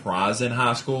by surprise in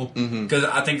high school. Because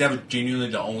I think that was genuinely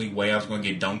the only way I was going to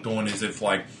get dunked on is if,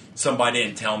 like, somebody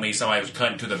didn't tell me somebody was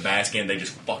cutting to the basket and they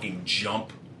just fucking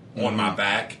jump on my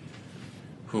back.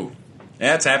 Whew.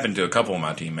 That's happened to a couple of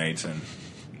my teammates, and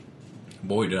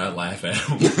boy, did I laugh at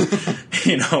them.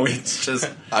 You know, it's just...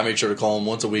 I make sure to call them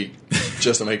once a week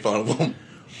just to make fun of them.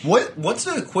 What's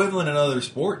the equivalent in other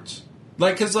sports?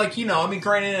 Like, because, like, you know, I mean,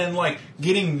 granted, and, like,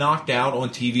 getting knocked out on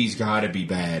TV's got to be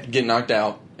bad. Getting knocked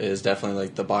out is definitely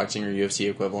like the boxing or UFC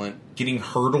equivalent. Getting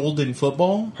hurdled in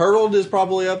football? Hurdled is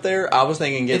probably up there. I was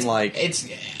thinking getting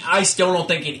I still don't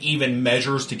think it even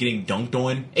measures to getting dunked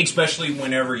on, especially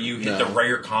whenever you hit the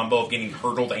rare combo of getting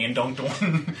hurdled and dunked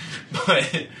on.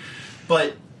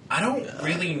 but I don't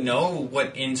really know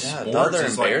what in sports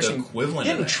is like the equivalent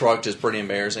Getting of that. trucked is pretty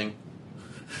embarrassing.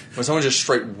 When someone just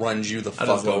straight runs you the I fuck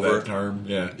just love over. that term,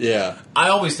 yeah. Yeah. I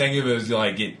always think of it as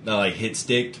like get like hit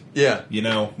sticked, Yeah. you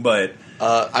know, but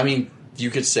I mean, you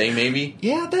could say maybe.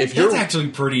 yeah, If that's you're- actually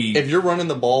pretty. If you're running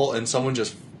the ball and someone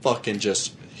just fucking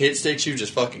just hit sticks you,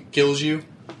 just fucking kills you.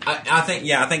 I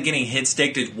think getting hit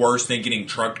sticked is worse than getting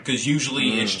trucked because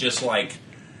usually it's just like.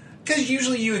 Because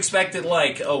usually you expected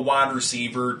like a wide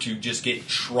receiver to just get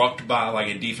trucked by like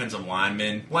a defensive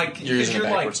lineman, like You're using it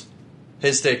backwards.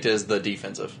 Hit sticked is the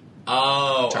defensive.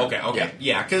 Oh, Turn. okay,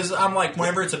 yeah. Because I'm like,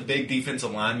 whenever it's a big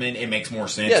defensive lineman, it makes more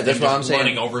sense. Yeah, that's than what just I'm saying.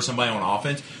 running over somebody on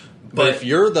offense. But if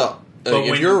you're if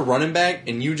when- you're a running back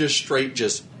and you just straight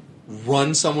just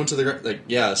run someone to the ground,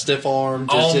 like stiff arm,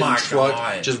 just Oh hitting my truck,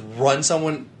 God. just run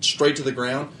someone straight to the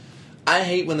ground. I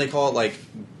hate when they call it like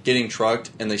getting trucked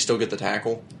and they still get the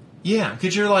tackle. yeah,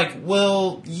 because you're like,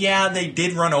 well, yeah, they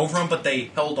did run over him, but they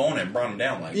held on and brought him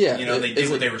down. Like, Yeah, you know, they it's did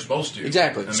what like- they were supposed to.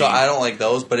 Exactly. I So mean, I don't like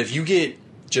those. But if you get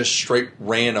just straight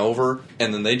ran over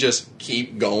and then they just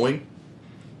keep going,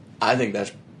 I think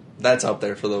that's up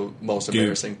there for the most dude,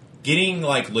 embarrassing. getting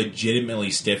like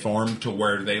legitimately stiff armed to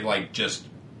where they like just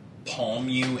palm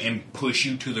you and push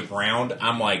you to the ground.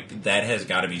 I'm like, that has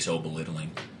got to be so belittling.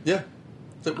 Yeah.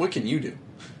 So what can you do?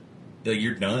 Like,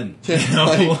 you're done. You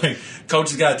know, like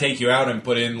coach has got to take you out and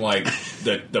put in like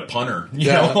the punter. You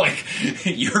Yeah. know, like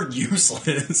you're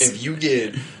useless. If you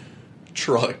get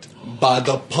trucked by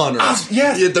the punter, yes.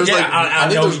 yeah, there's Yeah, like I I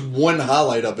think know. there's one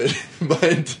highlight of it,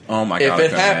 but Oh my if God, I it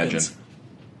can happens, imagine.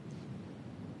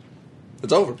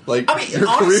 it's over. Like I mean, your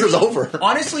honestly, career's over.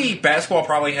 Honestly, basketball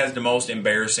probably has the most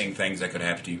embarrassing things that could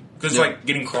happen to you because Yeah. like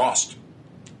getting crossed.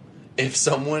 If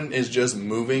someone is just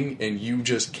moving and you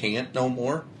just can't no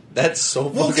more, that's so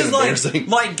Well, fucking because embarrassing.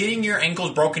 like getting your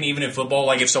ankles broken even in football,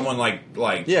 like if someone like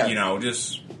Yeah. you know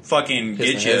just fucking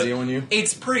Piss get the hezzy on you.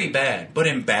 it's pretty bad. But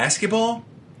in basketball,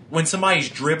 when somebody's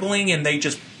dribbling and they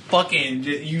just fucking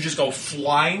you just go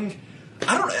flying.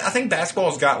 I think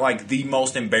basketball's got like the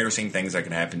most embarrassing things that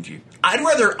can happen to you. I'd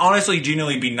rather honestly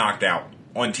genuinely be knocked out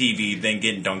on TV than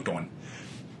getting dunked on.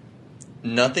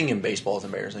 Nothing in baseball is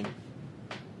embarrassing.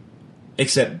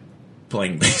 Except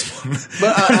playing baseball.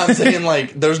 But I'm saying,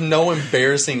 like, there's no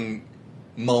embarrassing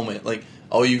moment. Like,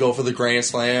 oh, you go for the grand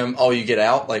slam. Oh, you get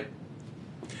out. Like,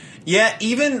 Yeah,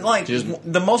 even like Just-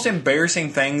 the most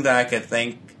embarrassing thing that I could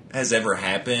think has ever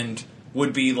happened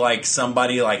would be like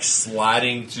somebody like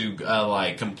sliding to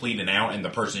like complete an out and the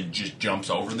person just jumps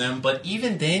over them. But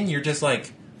even then, you're just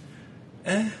like,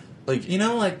 like you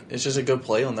know, like it's just a good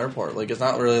play on their part. Like, it's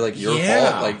not really like your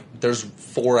Yeah. fault. Like, there's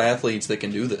 4 athletes that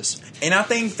can do this. And I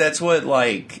think that's what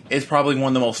like is probably one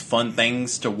of the most fun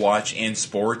things to watch in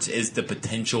sports is the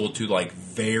potential to like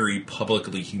very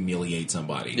publicly humiliate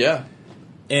somebody. Yeah.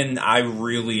 And I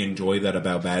really enjoy that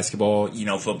about basketball. You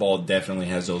know, football definitely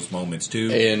has those moments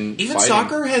too. And even fighting.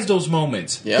 soccer has those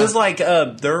moments. Yeah. Because like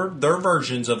their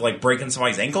versions of like breaking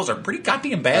somebody's ankles are pretty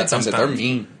goddamn bad That's sometimes. they're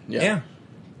mean. Yeah.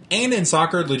 And in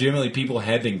soccer, legitimately, people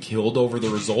have been killed over the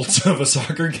results of a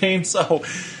soccer game. So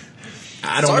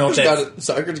I don't know if that's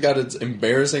Soccer's got its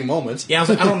embarrassing moments. yeah. I was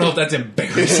like, I don't know if that's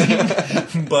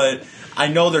embarrassing, but I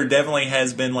know there definitely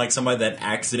has been like somebody that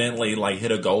accidentally like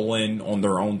hit a goal in on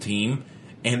their own team,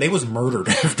 and they was murdered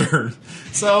after.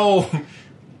 So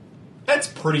That's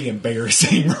pretty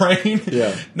embarrassing, right?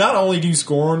 Yeah. Not only do you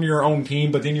score on your own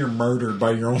team, but then you're murdered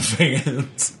by your own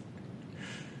fans.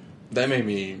 That made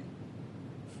me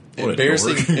What a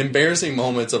embarrassing. dork. Embarrassing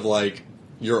moments of like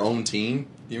your own team.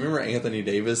 You remember Anthony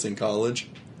Davis in college?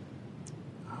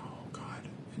 Oh, God.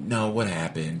 No, what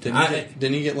happened?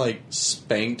 Didn't he get like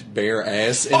spanked bare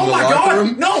ass in Oh the my locker God!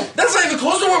 room? No, that's not even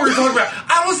close to what we were talking about.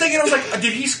 I was like,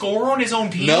 did he score on his own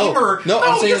team? No. Or No,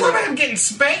 I'm saying, you're talking like- about him getting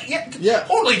spanked. Yeah.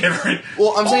 Totally different.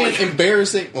 Well, I'm saying Totally-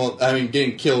 embarrassing. Well, I mean,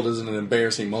 getting killed isn't an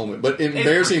embarrassing moment, but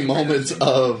embarrassing moments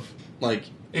of like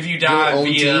if you your die own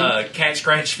via cat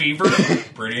scratch fever,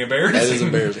 pretty embarrassing. that is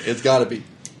embarrassing. It's got to be.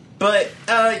 But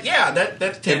yeah,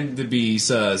 that tended to be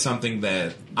something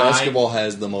that Basketball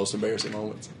has the most embarrassing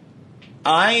moments.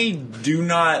 I do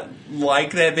not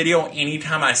like that video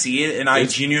anytime I see it, and I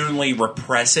genuinely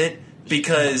repress it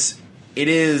because it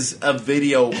is a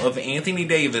video of Anthony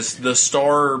Davis, the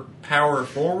star power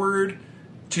forward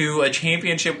to a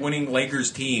championship-winning Lakers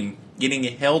team, getting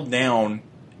held down,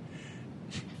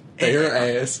 Bare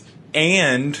ass.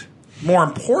 and more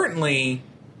importantly,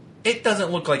 it doesn't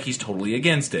look like he's totally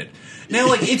against it. Now,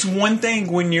 like, it's one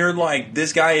thing when you're like,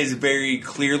 this guy is very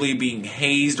clearly being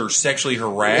hazed or sexually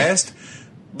harassed,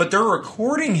 but they're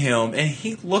recording him, and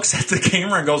he looks at the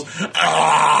camera and goes,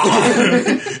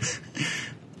 ah!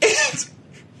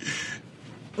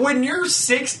 When you're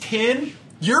 6'10",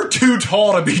 you're too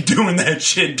tall to be doing that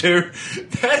shit, dude.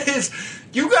 That is,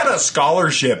 you got a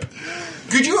scholarship.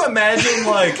 Could you imagine,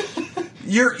 like,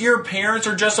 your parents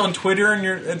are just on Twitter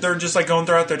and they're just like going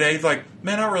throughout their day, like,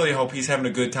 man, I really hope he's having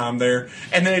a good time there.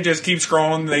 And then they just keep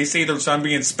scrolling, they see their son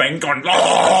being spanked, going,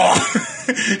 oh!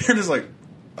 You're just like,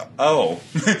 oh.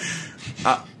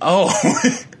 Oh.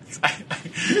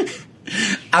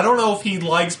 I don't know if he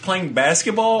likes playing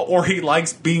basketball or he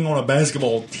likes being on a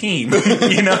basketball team.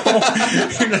 You know?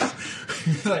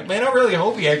 Like, man, I really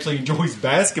hope he actually enjoys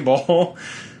basketball.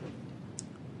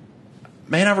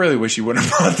 Man, I really wish you wouldn't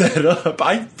have brought that up.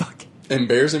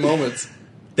 Embarrassing moments.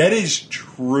 That is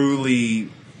truly.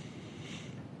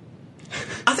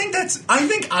 I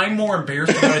think I'm more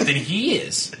embarrassed about it than he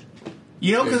is.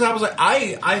 You know, because I was like,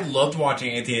 I loved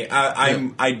watching Anthony.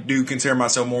 I do consider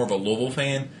myself more of a Louisville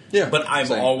fan. Yeah, But I've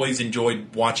same. always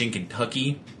enjoyed watching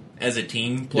Kentucky as a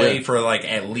team play Yeah. for like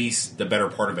at least the better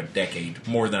part of a decade,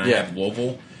 more than I Yeah. have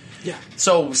Louisville. Yeah.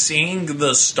 So seeing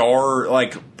the star,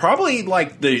 like probably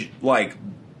like the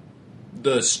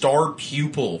star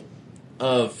pupil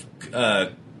of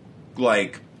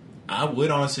like I would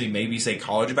honestly maybe say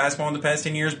college basketball in the past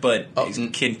 10 years, but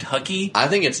Kentucky. I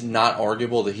think it's not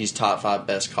arguable that he's top 5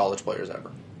 best college players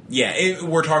ever. Yeah,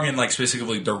 we're talking like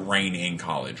specifically the reign in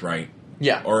college, right?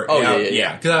 Yeah. Or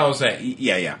yeah. Because I was that,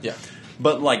 yeah. Yeah.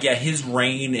 But like, yeah, his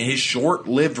reign, his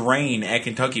short-lived reign at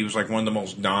Kentucky was like one of the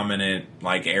most dominant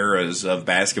like eras of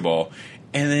basketball,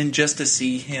 and then just to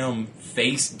see him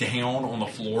face down on the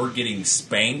floor getting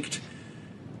spanked,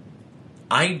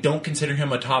 I don't consider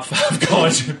him a top 5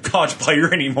 college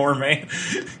player anymore, man.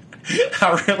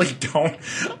 I really don't.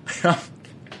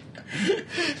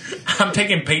 I'm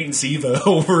taking Peyton Siva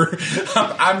over.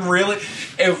 I'm really.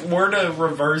 If we're to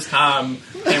reverse time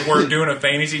and we're doing a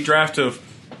fantasy draft of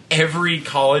every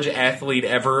college athlete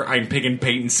ever, I'm picking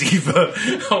Peyton Siva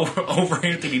over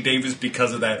Anthony Davis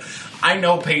because of that. I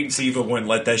know Peyton Siva wouldn't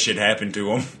let that shit happen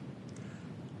to him.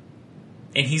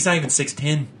 And he's not even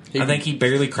 6'10". I think he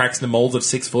barely cracks the mold of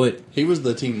 6 foot. He was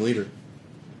the team leader.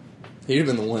 He'd have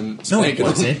been the one No, he spanking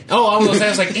wasn't. Oh, I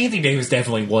was like, Anthony Davis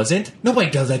definitely wasn't. Nobody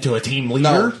does that to a team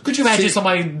leader. No. Could you imagine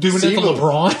somebody doing it to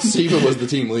LeBron? Siva was the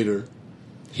team leader.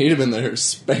 He'd have been there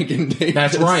spanking Davis.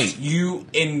 That's right. You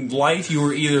in life, you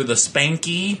were either the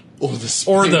spanky Or the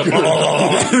Or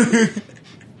spanker.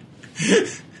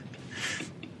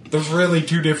 There's really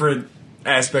two different.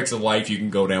 aspects of life you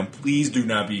can go down. Please do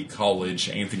not be college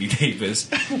Anthony Davis.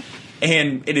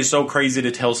 And it is so crazy to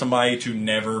tell somebody to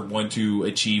never want to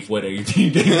achieve what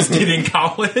Anthony Davis did in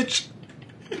college.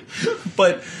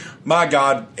 But my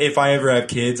God, if I ever have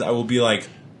kids, I will be like,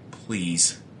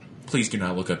 please do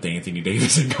not look up to Anthony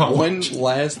Davis in college. One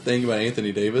last thing about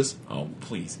Anthony Davis. Oh,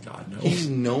 please, God, no. He's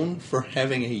known for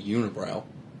having a unibrow.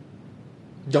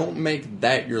 Don't make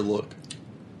that your look.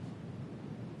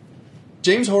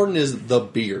 James Harden is the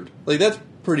beard. Like, that's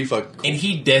pretty fucking cool. And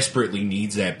he desperately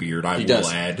needs that beard, I will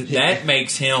does. add. Yeah. That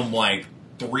makes him like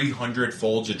 300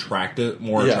 folds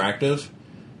more Yeah. attractive.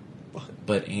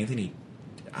 But Anthony,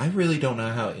 I really don't know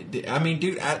how. I mean,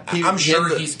 dude, He I'm sure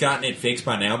had the- he's gotten it fixed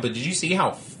by now. But did you see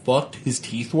how fucked his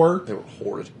teeth were? They were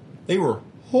horrid. They were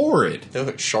horrid. They look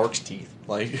like shark's teeth.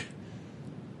 Like,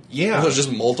 Yeah. There's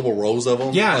just multiple rows of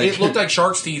them. Yeah, Like, it looked like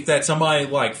shark's teeth that somebody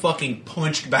like fucking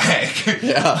punched back.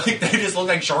 Yeah. Like they just looked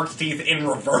like shark's teeth in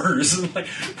reverse. Like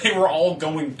they were all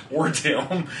going towards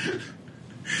him.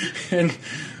 And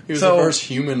he was So- the first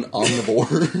human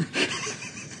omnivore.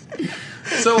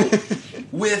 so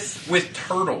with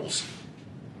turtles,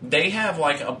 they have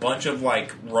like a bunch of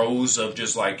like rows of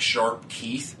just like sharp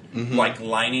teeth, like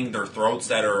lining their throats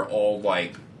that are all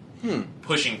like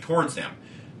pushing towards them.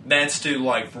 That's to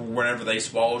like for whenever they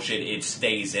swallow shit, it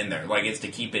stays in there. Like it's to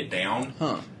keep it down.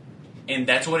 Huh. And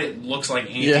that's what it looks like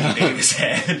Anthony Yeah. Davis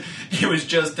had. It was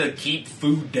just to keep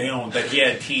food down that he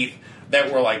had teeth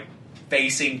that were like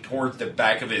facing towards the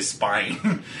back of his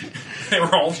spine. They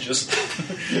were all just.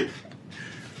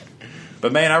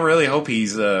 But man, I really hope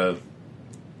he's I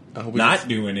hope Not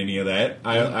doing any of that.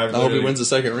 I I hope he literally- wins the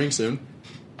second ring soon.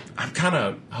 I'm kind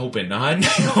of hoping not.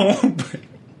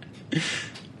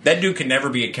 That dude can never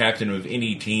be a captain of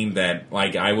any team that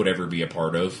like I would ever be a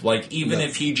part of. Like even No.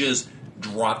 if he just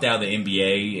dropped out of the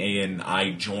NBA and I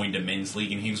joined a men's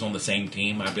league and he was on the same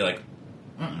team, I'd be like,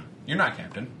 "You're not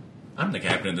captain. I'm the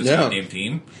captain of this Yeah. goddamn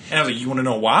team." And I was like, "You want to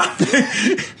know why?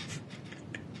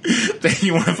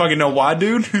 You want to fucking know why,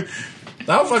 dude?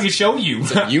 I'll fucking show you."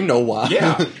 You know why?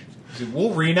 Yeah.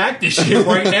 We'll reenact this shit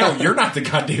right now. You're not the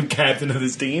goddamn captain of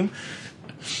this team.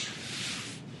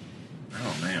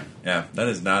 Oh, man. Yeah, that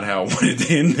is not how I wanted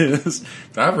to end this.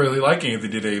 I really like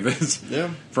Anthony Davis. Yeah.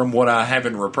 from what I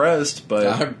haven't repressed,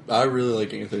 but I really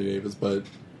like Anthony Davis, but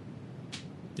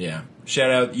Yeah.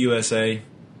 Shout out USA.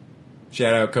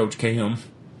 Shout out Coach Cam.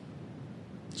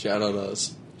 shout out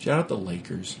us. Shout out the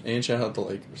Lakers. And shout out the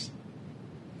Lakers.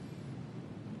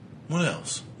 What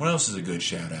else? What else is a good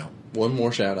shout out? One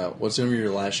more shout out. What's going to be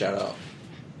your last shout out?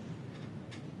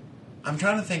 I'm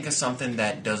trying to think of something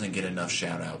that doesn't get enough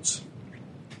shout outs.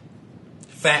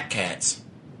 Fat cats.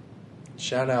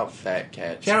 Shout out Fat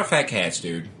Cats. Shout out fat cats,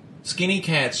 dude. Skinny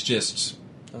cats just...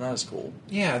 They're not as cool.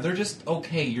 Yeah, they're just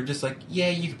okay. You're just like, yeah,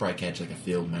 you could probably catch like a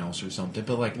field mouse or something.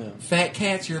 But like Yeah. fat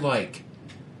cats, you're like,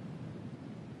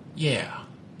 yeah,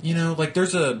 you know, like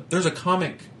there's a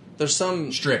comic There's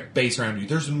some. strip based around you.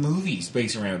 There's movies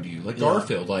based around you, like Yeah.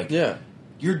 Garfield. Like, Yeah.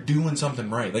 you're doing something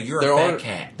right. Like you're There a fat are-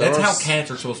 cat. there That's are how s-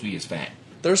 cats are supposed to be. Is fat.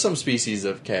 There's some species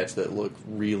of cats that look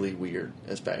really weird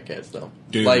as fat cats, though.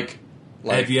 Dude. Like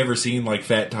Have you ever seen like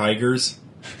fat tigers?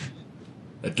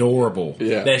 Adorable.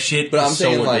 Yeah. That shit But is I'm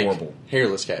saying, so like, adorable.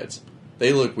 hairless cats.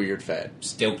 They look weird fat.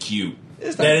 Still cute.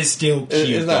 It's not- That is still cute.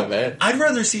 It's not though. bad. I'd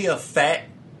rather see a fat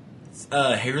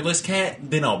hairless cat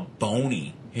than a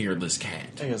bony hairless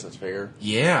cat. I guess that's fair.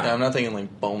 Yeah. Yeah, I'm not thinking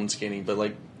like bone skinny, but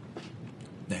like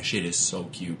That shit is so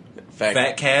cute. fat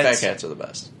cats? Fat cats are the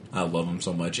best. I love them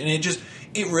so much. And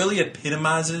it really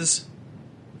epitomizes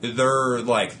their,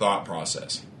 like, thought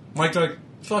process. Like, they're like,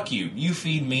 fuck you. You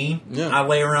feed me. Yeah. I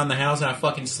lay around the house and I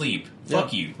fucking sleep. Yeah.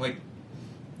 Fuck you. Like,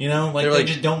 you know, like, They're they like-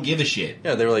 just don't give a shit.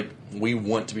 Yeah, they were like, we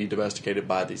want to be domesticated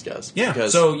by these guys. Yeah,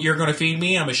 Because- so you're going to feed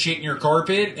me, I'm going to shit in your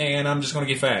carpet, and I'm just going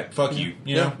to get fat. Fuck you.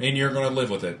 You know? And you're going to live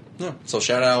with it. yeah. So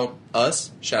shout out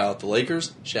us, shout out the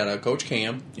Lakers, shout out Coach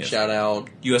Cam, Yes. shout out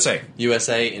USA.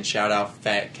 USA, and shout out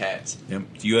Fat Cats. Yep.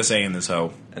 USA in this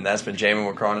hoe. And that's been Jamie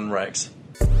McCron and Rex.